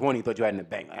 15, 20, thought you had in the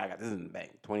bank. Like, I got this in the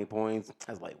bank. 20 points,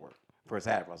 that's light work. First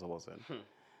half, Russell Wilson.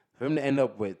 For him to end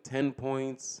up with 10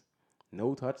 points,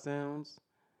 no touchdowns,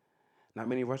 not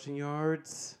many rushing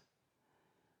yards.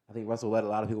 I think Russell let a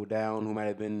lot of people down who might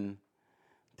have been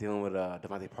dealing with a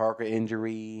Devontae Parker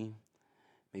injury.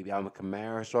 Maybe Alvin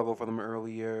Kamara struggled for them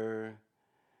earlier.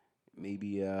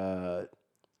 Maybe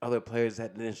other players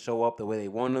that didn't show up the way they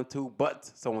wanted them to, but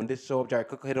someone did show up. Jared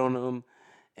Cook hit on them,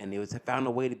 and they found a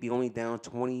way to be only down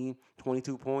 20,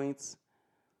 22 points.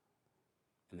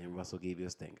 And then Russell gave you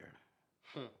a stinker.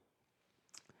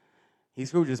 He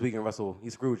screwed you this weekend, Russell.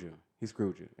 He screwed you.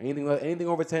 Anything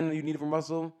over 10 you needed from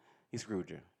Russell, he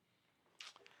screwed you.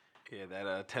 Yeah,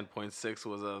 that 10.6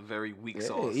 was a very weak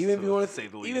sauce. Even if you want to say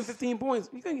the least. Even 15 points,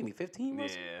 you couldn't give me 15,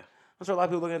 Russell? Yeah. I'm sure a lot of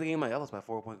people looking at the game like, I lost by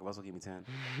 4 points. Russell gave me 10.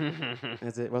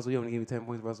 That's it. Russell, you only gave me 10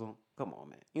 points, Russell. Come on,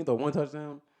 man. You throw 1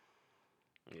 touchdown?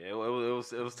 Yeah, it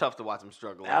was tough to watch him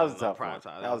struggle. That was tough. Prime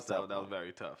time. That was tough. That was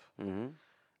very tough.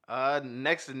 Mm-hmm.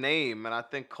 Next name, and I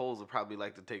think Coles would probably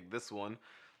like to take this one,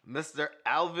 Mr.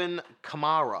 Alvin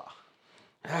Kamara.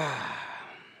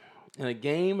 In a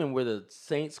game and where the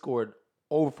Saints scored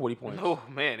over 40 points. Oh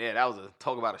man, yeah, that was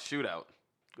talk about a shootout.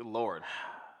 Good Lord.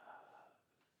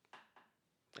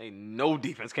 Ain't no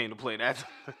defense came to play that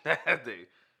day.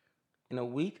 In a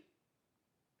week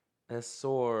that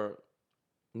saw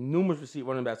numerous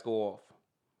running backs go off,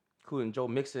 including Joe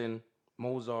Mixon,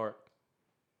 Mozart,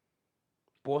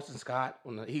 Boston Scott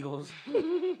on the Eagles,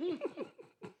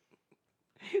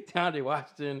 DeAndre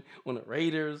Washington on the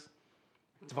Raiders,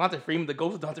 Devontae Freeman, the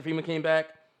ghost of Devontae Freeman came back,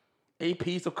 AP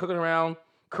still cooking around,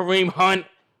 Kareem Hunt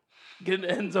getting in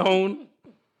the end zone.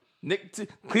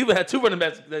 Cleveland had 2 running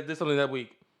backs that did something that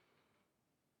week.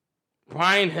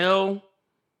 Brian Hill,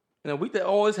 in a week that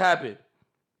always happened.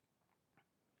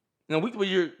 In a week where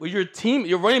your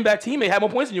running back teammate had more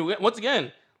points than you once again.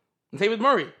 And David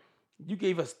Murray, you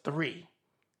gave us 3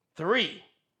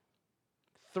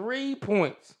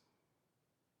 points.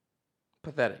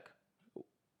 Pathetic.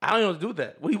 I don't even know what to do with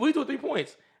that. What do you do with 3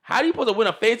 points? How do you supposed to win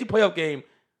a fantasy playoff game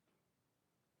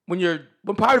when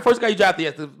probably the first guy you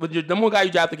drafted, when your number 1 guy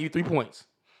you drafted give you 3 points?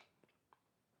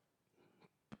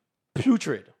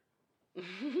 Putrid.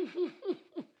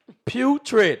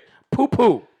 Putrid.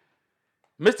 Poo-poo.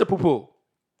 Mr. Poo-poo.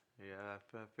 Yeah,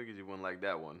 I figured you wouldn't like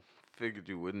that one. Figured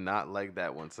you would not like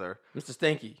that one, sir. Mr.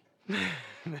 Stanky.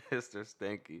 Mr.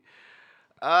 Stinky.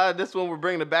 This one we're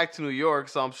bringing it back to New York,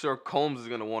 so I'm sure Combs is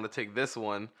gonna want to take this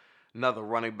one. Another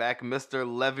running back, Mr.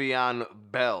 Le'Veon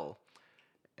Bell.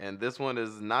 And this one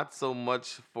is not so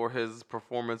much for his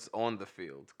performance on the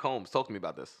field. Combs, talk to me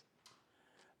about this.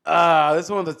 This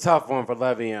one's a tough one for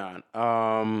Le'Veon.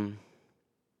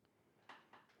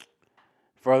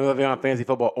 For Le'Veon fantasy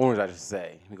football owners, I should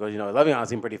say. Because, Le'Veon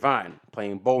seemed pretty fine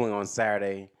playing bowling on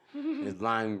Saturday in his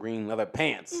lime green leather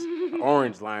pants.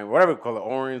 Orange lime, whatever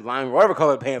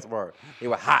color pants were. They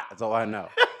were hot, that's all I know.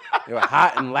 They were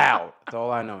hot and loud, that's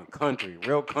all I know. Country,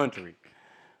 real country.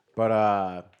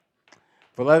 But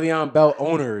for Le'Veon Bell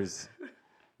owners,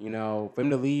 for him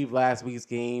to leave last week's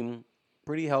game,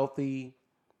 pretty healthy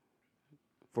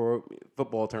for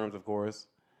football terms, of course.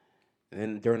 And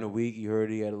then during the week, you heard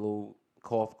he had a little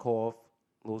cough,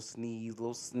 a little sneeze, a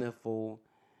little sniffle.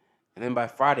 And then by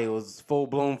Friday, it was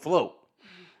full-blown flu.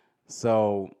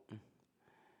 So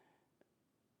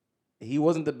he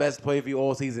wasn't the best player for you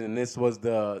all season, and this was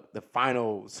the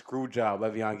final screw job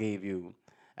Le'Veon gave you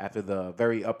after the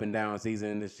very up-and-down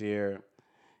season this year.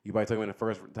 You probably took him in the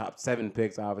first top 7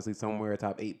 picks, obviously somewhere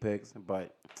top 8 picks.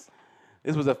 But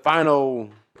this was the final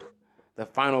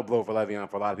blow for Le'Veon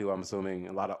for a lot of people, I'm assuming,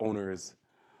 a lot of owners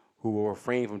who will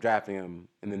refrain from drafting him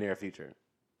in the near future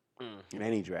in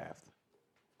any draft.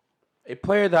 A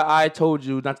player that I told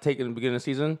you not to take in the beginning of the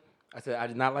season, I said I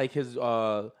did not like his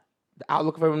the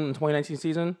outlook for him in the 2019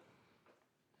 season.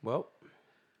 Well,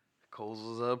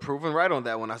 Coles was proven right on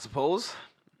that one, I suppose.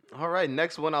 All right,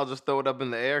 next one, I'll just throw it up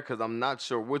in the air because I'm not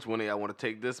sure which one of y'all want to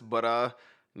take this. But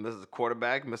this is the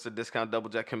quarterback, Mr. Discount Double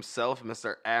Jack himself,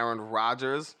 Mr. Aaron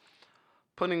Rodgers,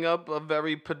 putting up a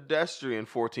very pedestrian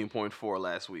 14.4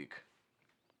 last week.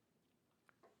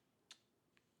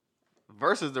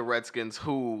 Versus the Redskins,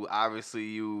 who obviously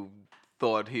you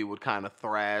thought he would kind of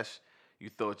thrash. You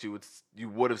thought you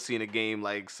would have seen a game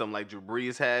like Drew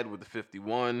Brees had with the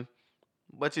 51,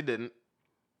 but you didn't.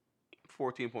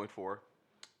 14.4.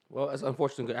 Well, that's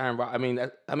unfortunate. Aaron,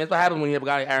 that's what happens when you have a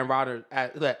guy like Aaron Rodgers,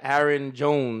 Aaron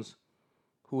Jones,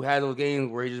 who has those games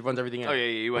where he just runs everything in. Oh yeah,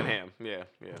 you went ham. Yeah.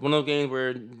 It's one of those games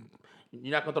where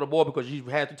you're not gonna throw the ball because you've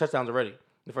had 2 touchdowns already in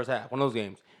the first half. One of those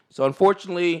games. So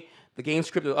unfortunately, the game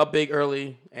scripted up big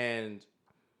early, and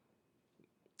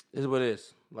this is what it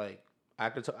is. Like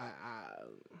it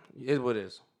is what it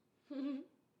is.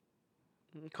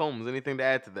 Combs, anything to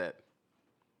add to that?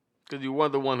 Because you were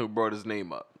the one who brought his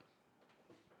name up.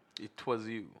 It was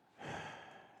you.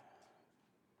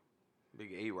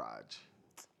 Big A-Raj.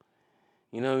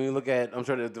 You look at, I'm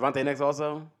sure, Devontae next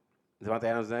also? Devontae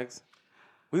Adams next?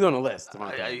 Who's on the list,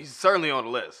 Devontae? He's certainly on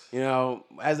the list.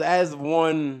 As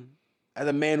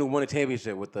a man who won a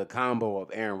championship with the combo of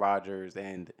Aaron Rodgers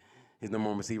and his number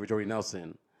 1 receiver, Jordy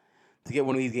Nelson, to get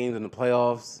one of these games in the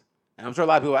playoffs, and I'm sure a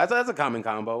lot of people, that's a common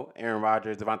combo, Aaron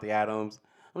Rodgers, Devontae Adams.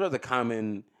 I'm sure it's a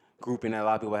common grouping that a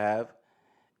lot of people have.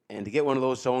 And to get one of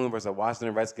those showing versus the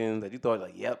Washington Redskins that you thought,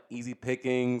 easy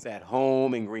pickings at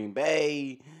home in Green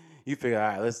Bay. You figure, all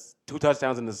right, let's 2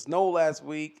 touchdowns in the snow last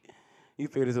week. You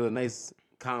figured this was a nice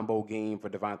combo game for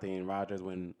Devontae and Rodgers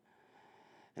when,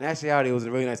 in actuality, it was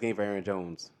a really nice game for Aaron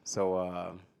Jones.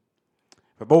 So,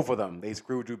 for both of them, they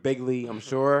screwed Drew Bigley, I'm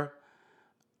sure.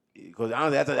 Because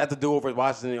honestly, that's a do-over at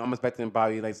Washington. I'm expecting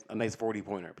probably a nice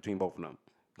 40-pointer between both of them.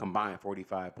 Combined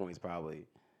 45 points probably.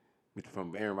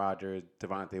 From Aaron Rodgers,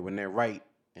 Devontae, when they're right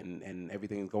and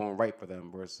everything's going right for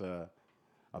them versus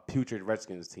a putrid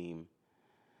Redskins team.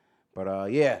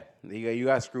 But, you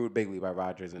got screwed bigly by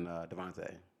Rodgers and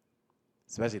Devontae,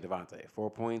 especially Devontae. 4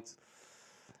 points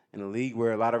in a league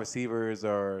where a lot of receivers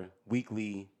are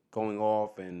weekly going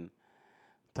off and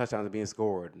touchdowns are being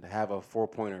scored. To have a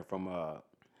 4-pointer from a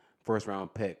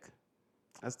first-round pick,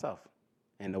 that's tough.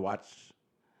 And to watch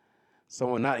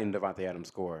someone not in Devontae Adams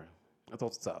score, that's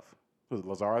also tough. Was it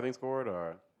Lazard, I think, scored?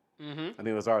 Or I think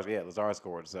Lazard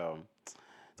scored. So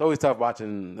it's always tough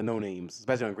watching the no-names,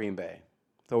 especially on Green Bay.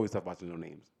 It's always tough watching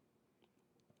no-names.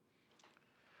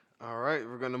 All right,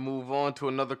 we're going to move on to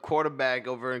another quarterback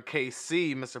over in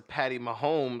KC, Mr. Patty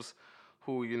Mahomes,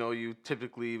 who, you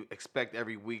typically expect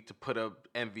every week to put up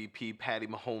MVP Patty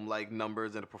Mahomes-like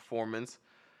numbers in a performance.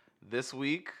 This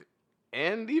week,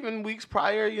 and even weeks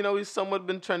prior, he's somewhat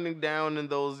been trending down in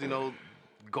those,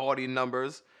 gaudy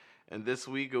numbers. And this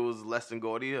week, it was less than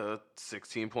gaudy,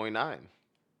 16.9.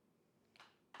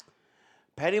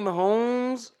 Patty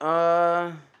Mahomes,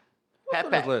 What's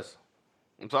on his list?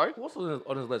 I'm sorry? What's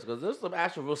on his list? Because there's some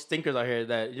actual real stinkers out here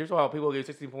that you're talking about people getting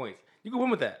 16 points. You can win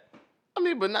with that. I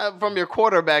mean, but not from your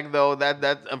quarterback though.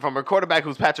 That from a quarterback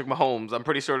who's Patrick Mahomes. I'm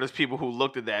pretty sure there's people who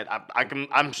looked at that.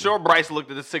 I'm sure Bryce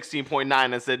looked at the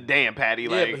 16.9 and said, "Damn, Patty." Yeah,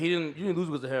 Like, but you didn't lose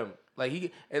because of him.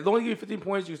 Like as long as you give you 15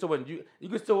 points, you can still win. You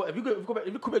can still if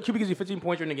QB gives you 15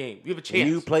 points during the game, you have a chance. When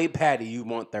you play Patty, you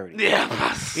want 30.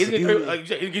 yeah. He's gonna get 30, like you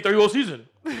said, he can get 30 all season.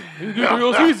 He can get 30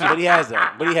 all season. But he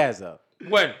has though.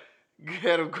 When?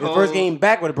 Get him The close. first game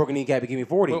back with a broken kneecap, he gave me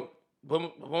 40.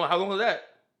 Well, how long was that?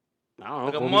 I don't know.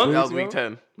 Like a 4 month? weeks That was ago? week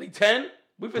 10. Week 10?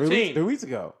 Week 15? 3 weeks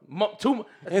ago. 2.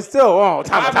 And still,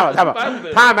 time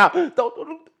out.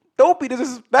 Don't be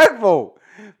disrespectful.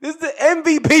 This is the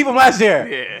MVP from last year.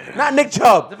 Yeah. Not Nick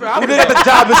Chubb, who Different did get the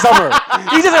job this summer.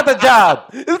 He just got the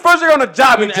job. This is first year on the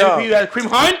job, I mean, Nick the Chubb. MVP had Kareem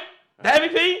Hunt? The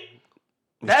MVP?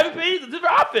 The MVP? It's a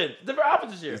different offense. Different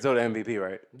offense this year. He's still the MVP,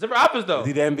 right? Different offense, though. Is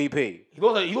he the MVP? He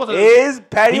lost Is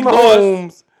Patty he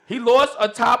Mahomes? He lost a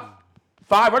top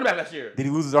 5 running back last year. Did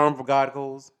he lose his arm from God,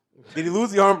 Coles? Did he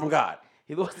lose the arm from God?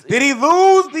 He lost. Did he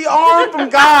lose the arm from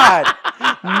God?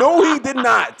 No, he did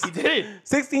not. He did.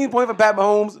 16 points for Pat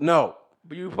Mahomes? No.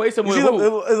 But you replace him You with see,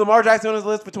 who? is Lamar Jackson on his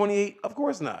list for 28? Of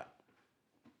course not.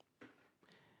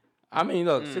 I mean,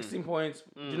 look, 16 points.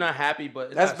 You're not happy, but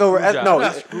it's That's not Phil. a screw That's, job. no, It's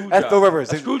not a screw that's job. Phil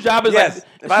Rivers. A screw job is Yes. like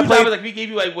If a I screw played- job is like we gave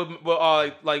you like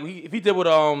if he did with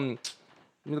let me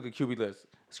look at QB list.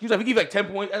 Screw job. If he gave you like 10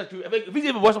 points, that's a screw. If he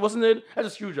did what Wilson did, that's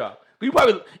a screw job. But you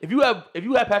probably if you have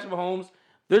Patrick Mahomes,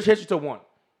 there's a chance you still won.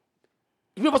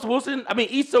 If you have Russell Wilson, I mean,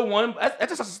 he still won.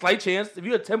 That's just a slight chance. If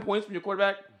you had 10 points from your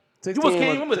quarterback, you just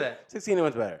can't remember that. 16 and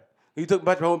much better. You took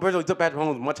Patrick Mahomes. Personally, you took Patrick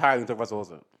Mahomes much higher than you took Russell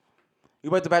Wilson.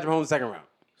 You went to Patrick Mahomes in the second round.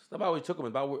 It's not about what he took him.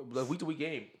 It's about the week-to-week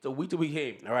game. It's a week-to-week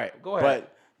game. All right. Go ahead.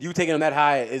 But you taking him that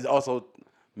high is also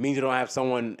means you don't have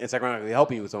someone in second round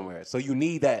helping you somewhere. So you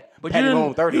need that. But Patrick you Mahomes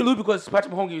didn't 30. you lose because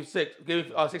Patrick Mahomes gave you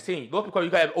 16. You lost because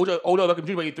you got Odell Beckham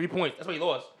Jr. gave you 3 points. That's why you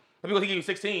lost. Not because he gave you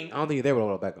 16. I don't think you're there with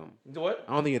Odell Beckham. You know what?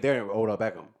 I don't think you're there with Odell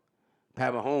Beckham.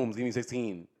 Pat Mahomes, give me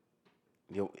 16.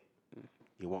 You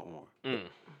want more.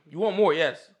 You want more,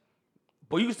 yes.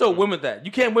 But you can still win with that.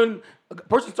 You can't win. A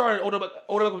person starting Odell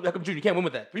Beckham Jr. You can't win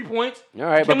with that. 3 points. All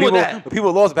right, You but can't win with that.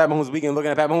 people lost Pat Mahomes this weekend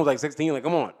looking at Pat Mahomes like 16. Like,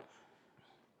 come on.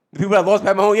 The people that lost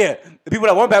Pat Mahomes, yeah. The people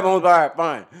that won Pat Mahomes, all right,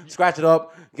 fine. Scratch it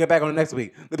up. Get back on it next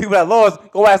week. The people that lost,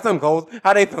 go ask them, Coles.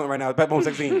 How they feeling right now with Pat Mahomes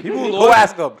 16? Go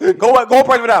ask them. Go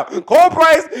Price it out. Cole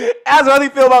Price, ask how they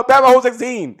feel about Pat Mahomes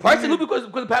 16. Price lose because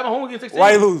Pat Mahomes gave 16.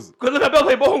 Why you lose? Because Le'Veon Bell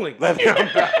played bowling.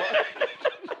 Le'Veon Bell.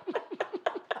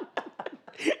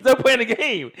 They're playing the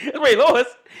game. That's why he lost.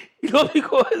 He lost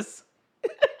because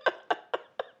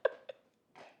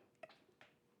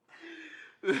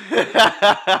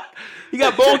he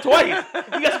got bowled twice.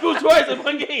 He got screwed twice in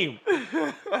one game.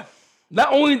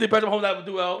 Not only did Patrick Mahomes not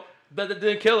do well, but that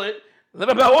didn't kill it.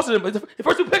 Le'Veon Bell also didn't. But the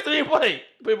first 2 picks they didn't play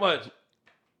pretty much.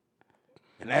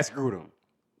 And that screwed him.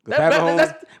 Pat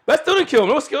Mahomes, That still didn't kill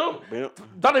him. It was kill him. Yeah.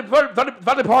 Dante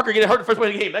Parker getting hurt the first play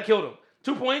of the game. That killed him.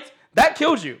 2 points. That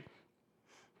kills you.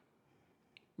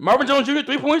 Marvin Jones Jr.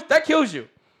 3 points. That kills you.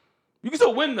 You can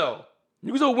still win though. You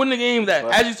can still win the game.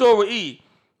 As you saw with E.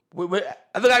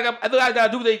 Other guys got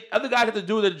to do. Other guys have to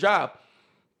do their job.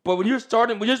 But when you're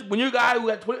starting, when you're a guy who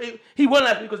had 28, he won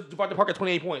last week because Devontae Parker had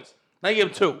 28 points. Now you gave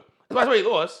him 2. That's why he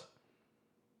lost.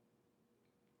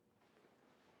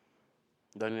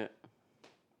 doesn't it?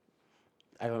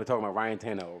 I'm going to talk about Ryan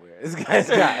Tannehill over here. This guy.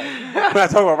 When I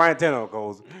talk about Ryan Tannehill,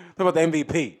 Coles, talk about the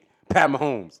MVP, Pat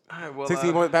Mahomes. All right, well,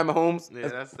 16 points, Pat Mahomes.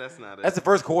 Yeah, that's not it. That's the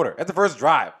first quarter. That's the first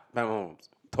drive, Pat Mahomes.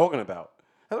 Talking about.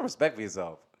 Have some respect for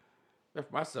yourself. For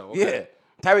myself. Okay.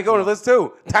 Yeah. Tyreek on the list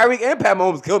too. Tyreek and Pat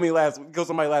Mahomes killed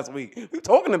somebody last week. What are you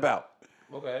talking about?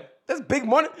 Okay. That's big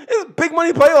money. It's big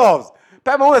money playoffs.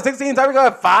 Pat Mahomes at 16, Tyreek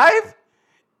at 5?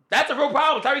 That's a real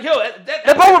problem. Tyreek Hill.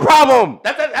 That's both a problem.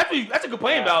 That's a good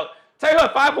complaint about. Tyreek Hill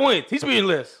had 5 points. He's being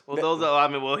list. Well,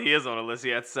 he is on the list. He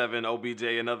had 7. OBJ,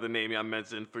 another name I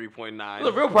mentioned, 3.9.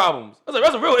 Those are real problems.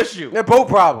 That's a real issue. They're both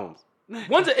problems.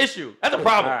 One's an issue. That's a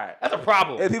problem. All right. That's a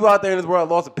problem. There's people out there in this world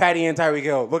that lost to Patty and Tyreek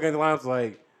Hill. Looking at the lineups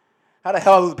like, how the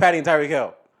hell I lose Patty and Tyreek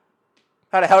Hill?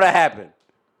 How the hell that happened?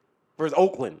 Versus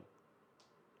Oakland.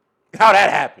 How that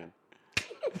happened?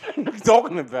 What are you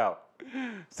talking about?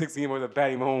 16 points of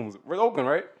Patty Mahomes. Where's Oakland,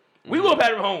 right? We want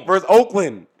Patrick Mahomes. Versus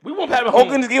Oakland. We want Patrick Mahomes.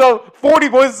 Oakland just gave up 40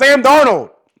 points to Sam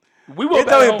Darnold. We You're want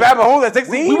telling me Patrick Pat Mahomes. Mahomes at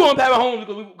 16? We want Patrick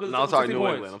Mahomes because No, I'm sorry, 16 New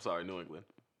points. England. I'm sorry, New England.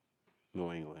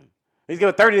 New England. He's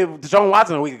giving 30 to Deshaun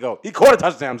Watson a week ago. He caught a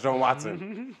touchdown, Deshaun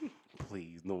Watson.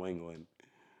 Please, New England.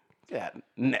 Yeah,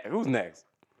 who's next?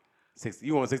 60.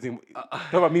 You want 16?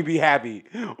 Talk about me be happy.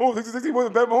 Oh, 16 points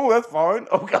of Pat Mahomes. That's fine.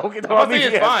 Okay. Talk I'm about me.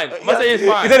 saying it's fine. I'm saying it's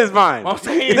fine. He said it's fine. I'm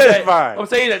saying he said it's fine. I'm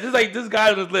saying that this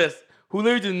guy on this list who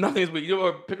literally did nothing this week. You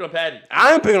were picking on Patty.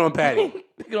 I am picking on Patty.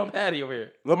 Picking on Patty over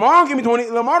here. Lamar don't give me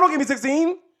 20. Lamar don't give me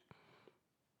 16.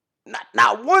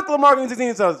 Not once Lamar give me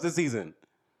 16 this season.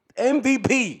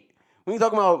 MVP. When you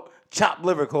talking about chopped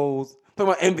liver, Coles,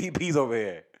 talking about MVPs over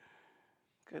here.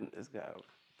 Goodness, God.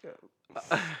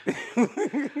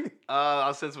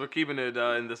 Since we're keeping it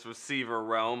in this receiver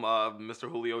realm, Mr.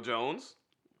 Julio Jones,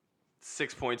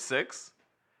 6.6.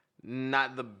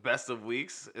 Not the best of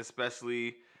weeks,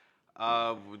 especially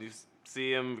when you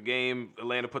see him game.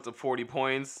 Atlanta puts up 40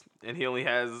 points, and he only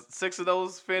has 6 of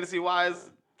those fantasy-wise.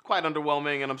 Quite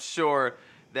underwhelming, and I'm sure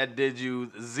that did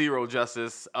you zero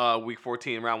justice week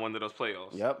 14, round 1 of those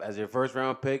playoffs. Yep, as your first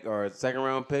round pick or second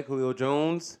round pick, Julio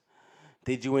Jones.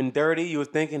 Did you in dirty? You was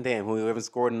thinking, damn, Julio haven't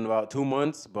scored in about 2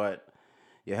 months, but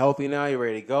you're healthy now. You're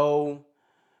ready to go.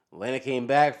 Atlanta came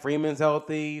back. Freeman's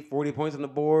healthy. 40 points on the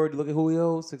board. Look at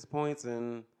Julio, 6 points,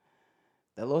 and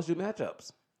that lost you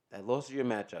matchups. That lost you your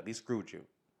matchup. He screwed you.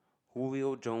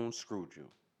 Julio Jones screwed you.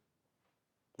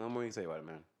 No more you can say about it,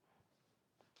 man.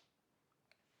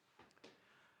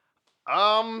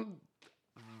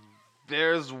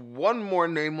 There's one more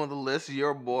name on the list.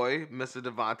 Your boy, Mr.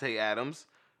 Devontae Adams,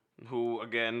 who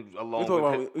again, along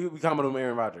with we comment on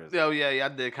Aaron Rodgers. Oh yeah, I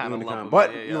did kind of lump him.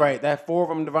 But yeah. You're right. That 4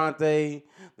 from Devontae,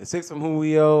 the 6 from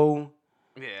Julio,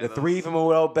 the 3 from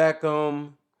Odell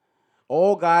Beckham,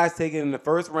 all guys taken in the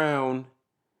first round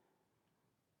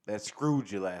that screwed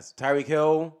you last. Tyreek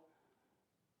Hill,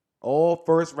 all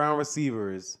first round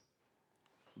receivers.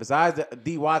 Besides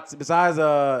D. Watts, besides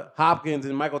Hopkins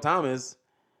and Michael Thomas,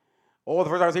 all the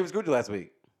first round receivers screwed you last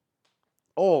week.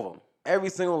 All of them. Every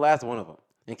single last one of them.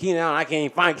 And Keenan Allen, I can't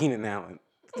even find Keenan Allen.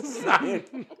 Can't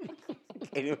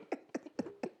even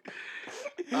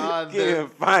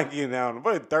find Keenan Allen.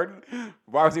 What, 30?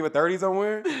 Wide receiver 30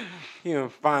 somewhere? Can't even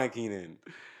find Keenan.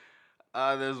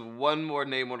 There's one more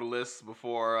name on the list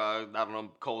before, I don't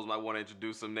know, Coles might want to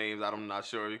introduce some names. I'm not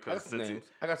sure because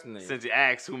I got some names. Since you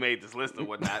asked who made this list and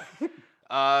whatnot.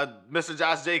 Mr.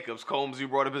 Josh Jacobs, Combs, you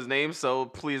brought up his name, so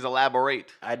please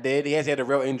elaborate. I did. He actually had a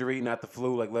real injury, not the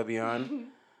flu like Le'Veon.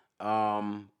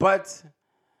 But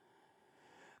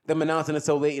them announcing it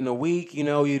so late in the week, you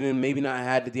didn't maybe not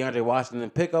had the DeAndre Washington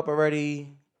pickup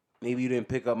already. Maybe you didn't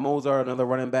pick up Mozart, another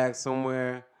running back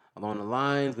somewhere along the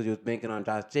lines because you was banking on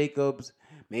Josh Jacobs.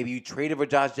 Maybe you traded for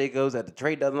Josh Jacobs at the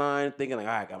trade deadline, thinking like,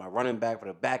 all right, I got my running back for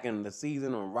the back end of the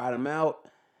season, I'm ride him out.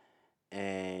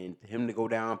 And him to go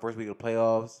down first week of the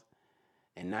playoffs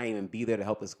and not even be there to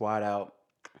help the squad out,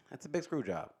 that's a big screw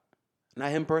job.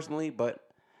 Not him personally, but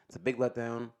it's a big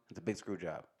letdown. It's a big screw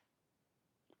job.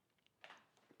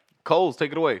 Coles,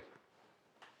 take it away.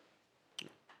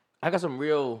 I got some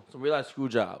real life screw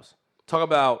jobs. Talk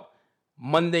about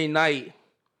Monday night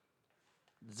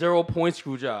 0-point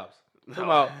screw jobs. Talking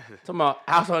about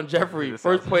Alshon Jeffrey,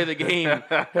 first play of the game,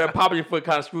 had a pop in your foot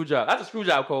kind of screw job. That's a screw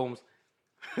job, Combs.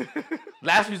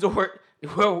 Last resort.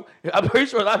 Well, I'm pretty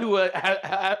sure a lot of people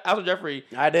had Alshon Jeffrey.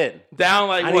 I did. Down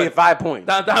like I needed 5 points.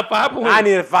 Down 5 points. I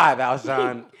needed 5,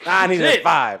 Alshon. I needed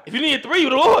 5. If you needed 3, you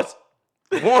would have lost.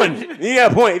 1. You need a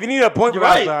point. If you need a point from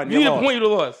Alshon, you need a point, you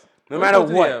would have lost. No matter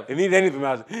what. If you need anything from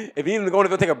Alshon. If you need to go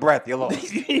and take a breath, you lost.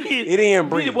 He didn't even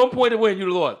breathe. You needed 1 point to win, you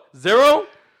would have lost. 0?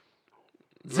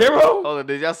 Hold on,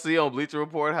 did y'all see on Bleacher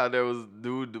Report how there was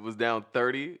dude that was down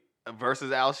 30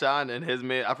 versus Alshon and his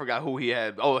man? I forgot who he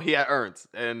had. Oh, he had Ernst,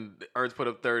 and Ernst put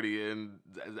up 30, and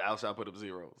Alshon put up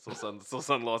 0. So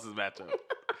Son lost his matchup.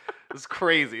 It's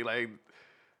crazy, like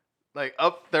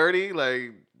up 30,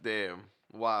 like damn,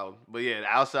 wow. But yeah,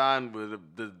 Alshon with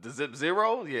the zip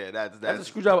 0, yeah, that's a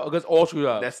screw job against all screw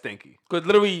jobs. That's stinky. Because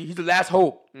literally, he's the last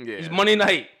hope. Yeah, he's Monday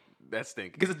night. That's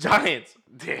stinky. Against the Giants.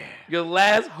 Damn. Your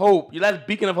last hope, your last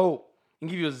beacon of hope, and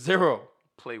give you a 0.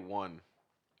 Play 1.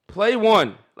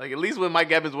 Like at least when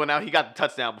Mike Evans went out, he got the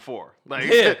touchdown before.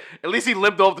 Like yeah. At least he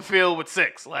limped off the field with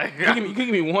 6. Like you can give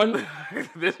me 1.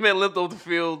 This man limped off the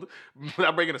field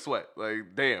without breaking a sweat.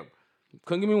 Like damn.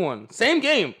 Couldn't give me 1. Same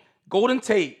game. Golden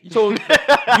Tate. You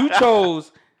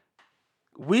chose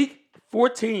week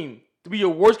 14 to be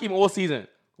your worst game all season.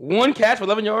 1 catch for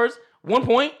 11 yards, 1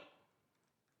 point.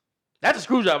 That's a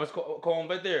screw job. It's called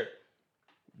right there.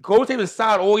 Golden Tate was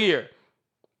solid all year.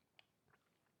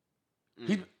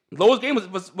 Lowest game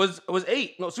was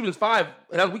 8. No, excuse me, it was 5.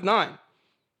 And that was week 9.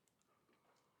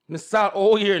 It's solid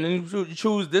all year, and then you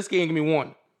choose this game. Give me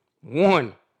 1.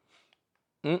 1.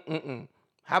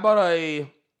 How about a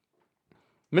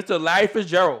Mr. Larry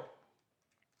Fitzgerald?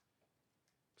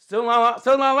 Still not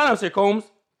lineups here, Combs.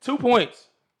 2 points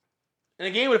in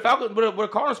a game with the Falcons, where the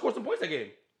Cardinals scored some points that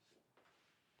game.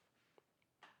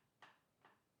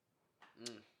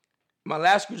 My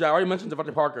last screw job, I already mentioned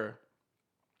Devontae Parker.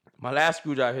 My last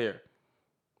screwdriver here.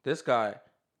 This guy.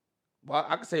 Well,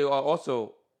 I could say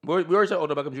also. We already said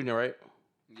Odell Beckham Jr., right?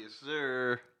 Yes,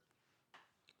 sir.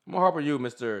 I'm gonna harp on you,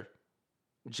 Mr.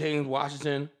 James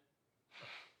Washington.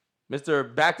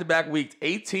 Mr. Back-to-back weeks,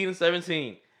 18 and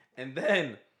 17. And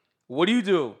then, what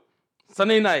do?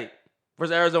 Sunday night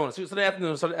versus Arizona. Sunday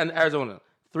afternoon in Arizona.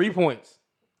 3 points.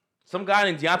 Some guy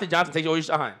named Deontay Johnson takes all your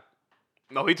shine.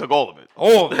 No, he took all of it.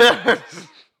 All of it.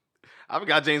 I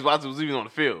forgot James Watson was even on the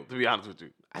field, to be honest with you.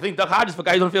 I think Duck Hodges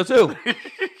forgot he was on the field, too.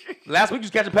 Last week, you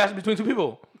was catching passes between two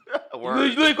people. You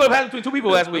literally caught a pass between two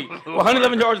people last week.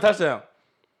 111 yards and touchdown.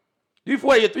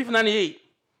 Before you had 3 for 98.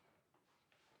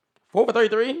 4 for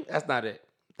 33? That's not it.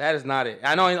 That is not it.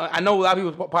 I know a lot of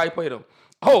people probably played him.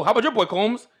 Oh, how about your boy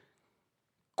Combs?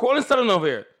 Cortland Sutton over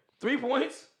here. 3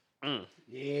 points?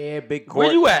 Yeah, big court.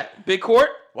 Where you at? Big court?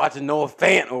 Watching Noah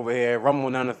Fant over here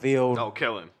rumbling down the field. No,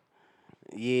 killing.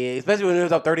 Yeah, especially when it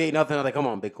was up 38-0. I was like, come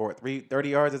on, big court. 30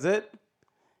 yards is it?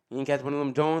 You didn't catch one of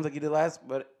them Jones like you did last,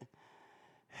 but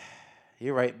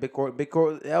you're right. Big court.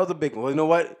 That was a big one. Well, you know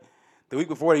what? The week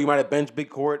before, you might have benched big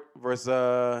court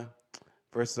versus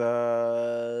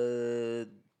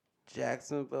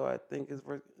Jacksonville, I think is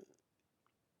versus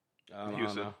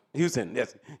Houston.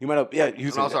 Yes, you might have. Yeah,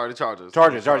 Houston. No, sorry, the Chargers.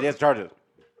 Chargers. Yes, Chargers.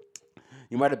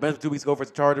 You might have benched 2 weeks ago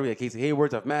versus Chargers. We had Casey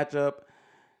Hayward, tough matchup,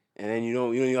 and then you're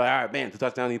like, all right, man, 2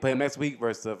 touchdowns. You play him next week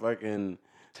versus the fucking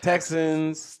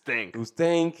Texans, who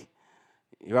stink.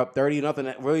 You're up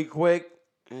 30-0 really quick.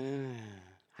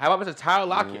 How about Mr. Tyler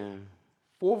Lockett?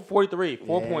 4 for 43,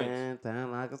 4 points. Tyler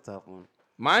Lockett's a tough one.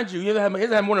 Mind you, he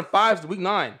hasn't had more than 5 since week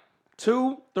 9.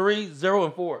 2, 3, 0,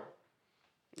 and 4.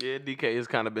 Yeah, DK has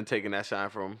kind of been taking that shine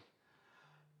from him.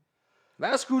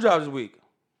 Last screwjob this week.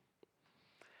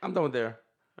 I'm done with there.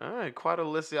 All right, quite a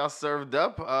list y'all served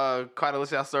up. On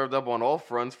all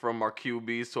fronts, from our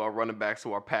QBs to our running backs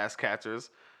to our pass catchers.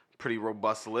 Pretty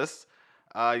robust list.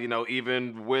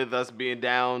 Even with us being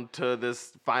down to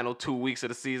this final 2 weeks of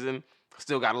the season,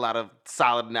 still got a lot of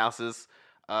solid analysis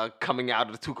coming out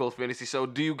of the 2Coles Fantasy Show.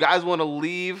 Do you guys want to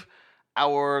leave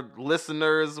our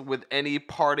listeners with any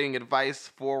parting advice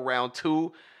for round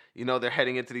 2? They're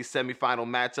heading into these semifinal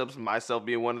matchups, myself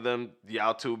being one of them,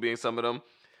 y'all two being some of them.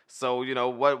 So,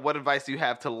 what advice do you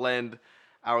have to lend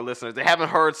our listeners? They haven't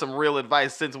heard some real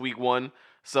advice since week 1.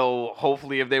 So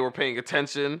hopefully if they were paying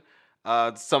attention,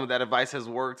 some of that advice has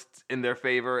worked in their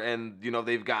favor, and,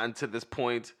 they've gotten to this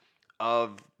point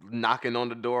of knocking on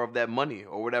the door of that money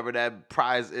or whatever that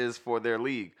prize is for their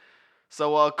league.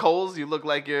 So, Coles, you look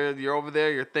like you're over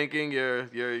there. You're thinking. I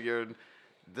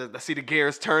see the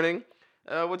gears turning.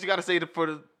 What you got to say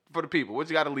for the people? What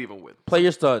you got to leave them with? Play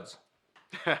your studs.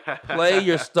 Play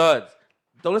your studs.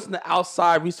 Don't listen to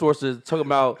outside resources talking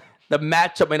about the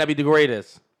matchup may not be the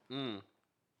greatest.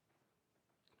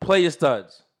 Play your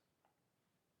studs.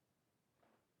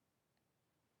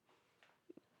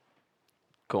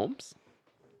 Combs?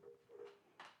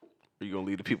 Or you gonna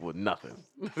leave the people with nothing?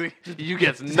 You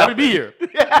get nothing. Happy to be here.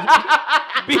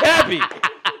 Be happy.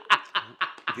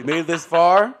 If you made it this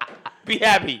far, be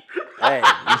happy. Hey,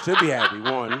 you should be happy.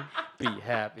 1, be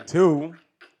happy. 2,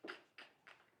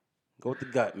 go with the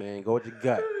gut, man. Go with your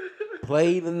gut.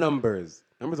 Play the numbers.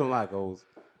 Numbers don't lie, Coles.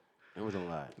 Numbers don't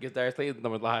lie. Guess Darius Slay's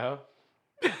numbers lie, huh?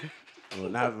 Well,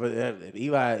 not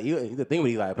Eli. He's the thing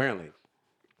with Eli, apparently.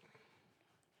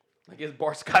 I guess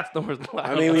Bart Scott's numbers lie.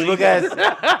 I mean, we look at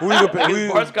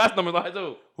Bart Scott's numbers lie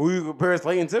too. Who you compare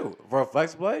Slayton to for a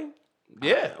flex play?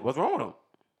 Yeah. What's wrong with him?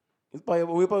 He's playing.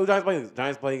 We play. Giants play.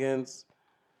 Giants play against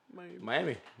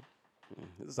Miami.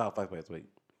 He's a solid flex play this week.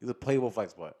 He's a playable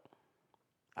flex play.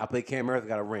 I play Cam Meredith,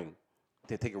 got a ring.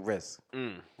 To take a risk.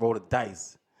 Roll the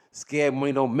dice. Scared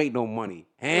money don't make no money.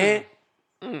 Cam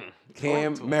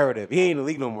Meredith. He ain't in the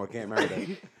league no more, Cam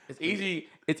Meredith. It's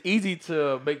easy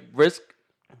to make risk.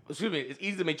 Excuse me. It's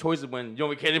easy to make choices when you don't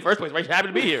make in the first place, right? You're happy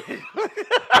to be here.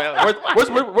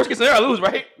 Worst case scenario, I lose,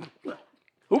 right?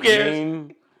 Who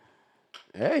cares?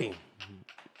 Hey.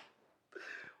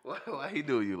 Why he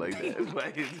doing you like that?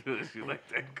 Why he doing you like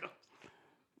that?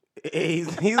 He's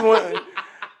one.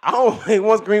 He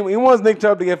wants Nick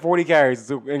Chubb to get 40 carries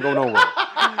and go nowhere.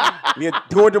 He had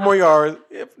 200 more yards.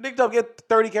 If Nick Chubb get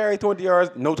 30 carries, 20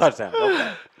 yards, no touchdown.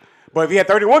 Okay. But if he had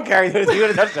 31 carries, he had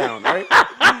a touchdown, right?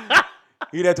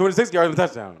 He'd had 26 yards and a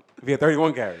touchdown. If he had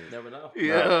 31 carries. Never know.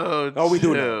 We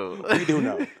do know. We do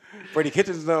know. Freddie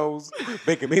Kitchens knows.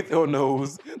 Baker Mayfield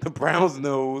knows. The Browns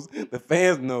knows. The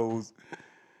fans knows.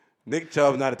 Nick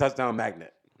Chubb's not a touchdown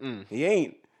magnet. He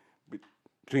ain't.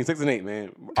 Between 6 and 8,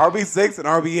 man. RB6 and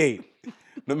RB8.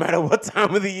 No matter what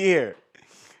time of the year.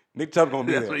 Nick Chubb gonna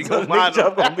be That's there. what he So gonna Nick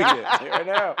Chubb gonna be there. Tell you right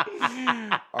now.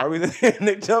 RB,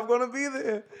 Nick Chubb gonna be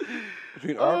there.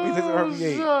 Between RB6 and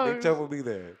RB8, Nick Chubb will be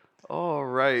there. All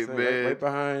right, So man. right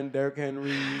behind Derrick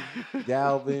Henry,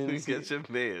 Dalvin. Get your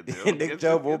man, yo. Nick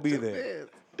Chubb will be there.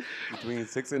 Between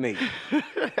 6 and 8. All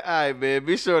right, man.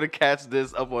 Be sure to catch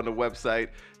this up on the website,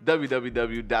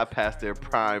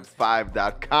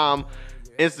 www.pastheirprime5.com.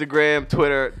 Instagram,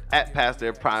 Twitter,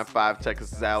 @pastheirprime5. Check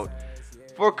us out.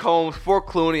 For Combs, for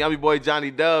Clooney, I'm your boy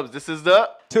Johnny Dubs. This is the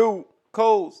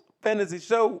 2Coles Fantasy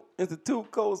Show. It's the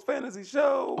 2Coles Fantasy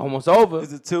Show. Almost over.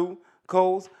 It's the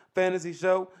 2Coles Fantasy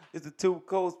Show. It's the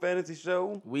 2Coles Fantasy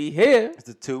Show. We here. It's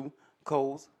the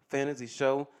 2Coles Fantasy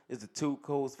Show. It's the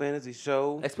 2Coles Fantasy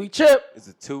Show. Next week, Chip. It's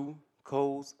the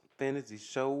 2Coles Fantasy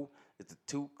Show. It's the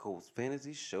 2Coles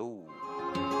Fantasy Show.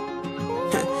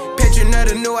 Picture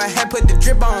another knew I had put the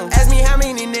drip on. Ask me how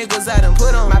many niggas I done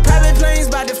put on. My private plane's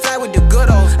about to fly with the good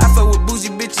old. I fuck with bougie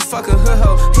bitches, fuck a hood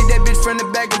hoe. Hit that bitch from the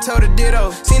back and told her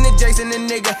ditto. Seen the Jason, the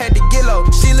nigga had to get low.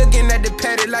 She looking at the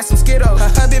paddock like some Skittles. Her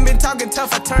husband been talking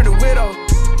tough, I turned a widow.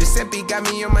 Giuseppe got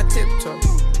me on my tiptoe.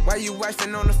 Why you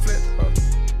wifing on the flip, ho?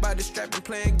 By the strap and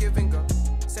playing give and go.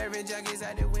 Serving junkies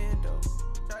out the window.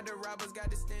 Tried the robbers, got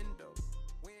the stand.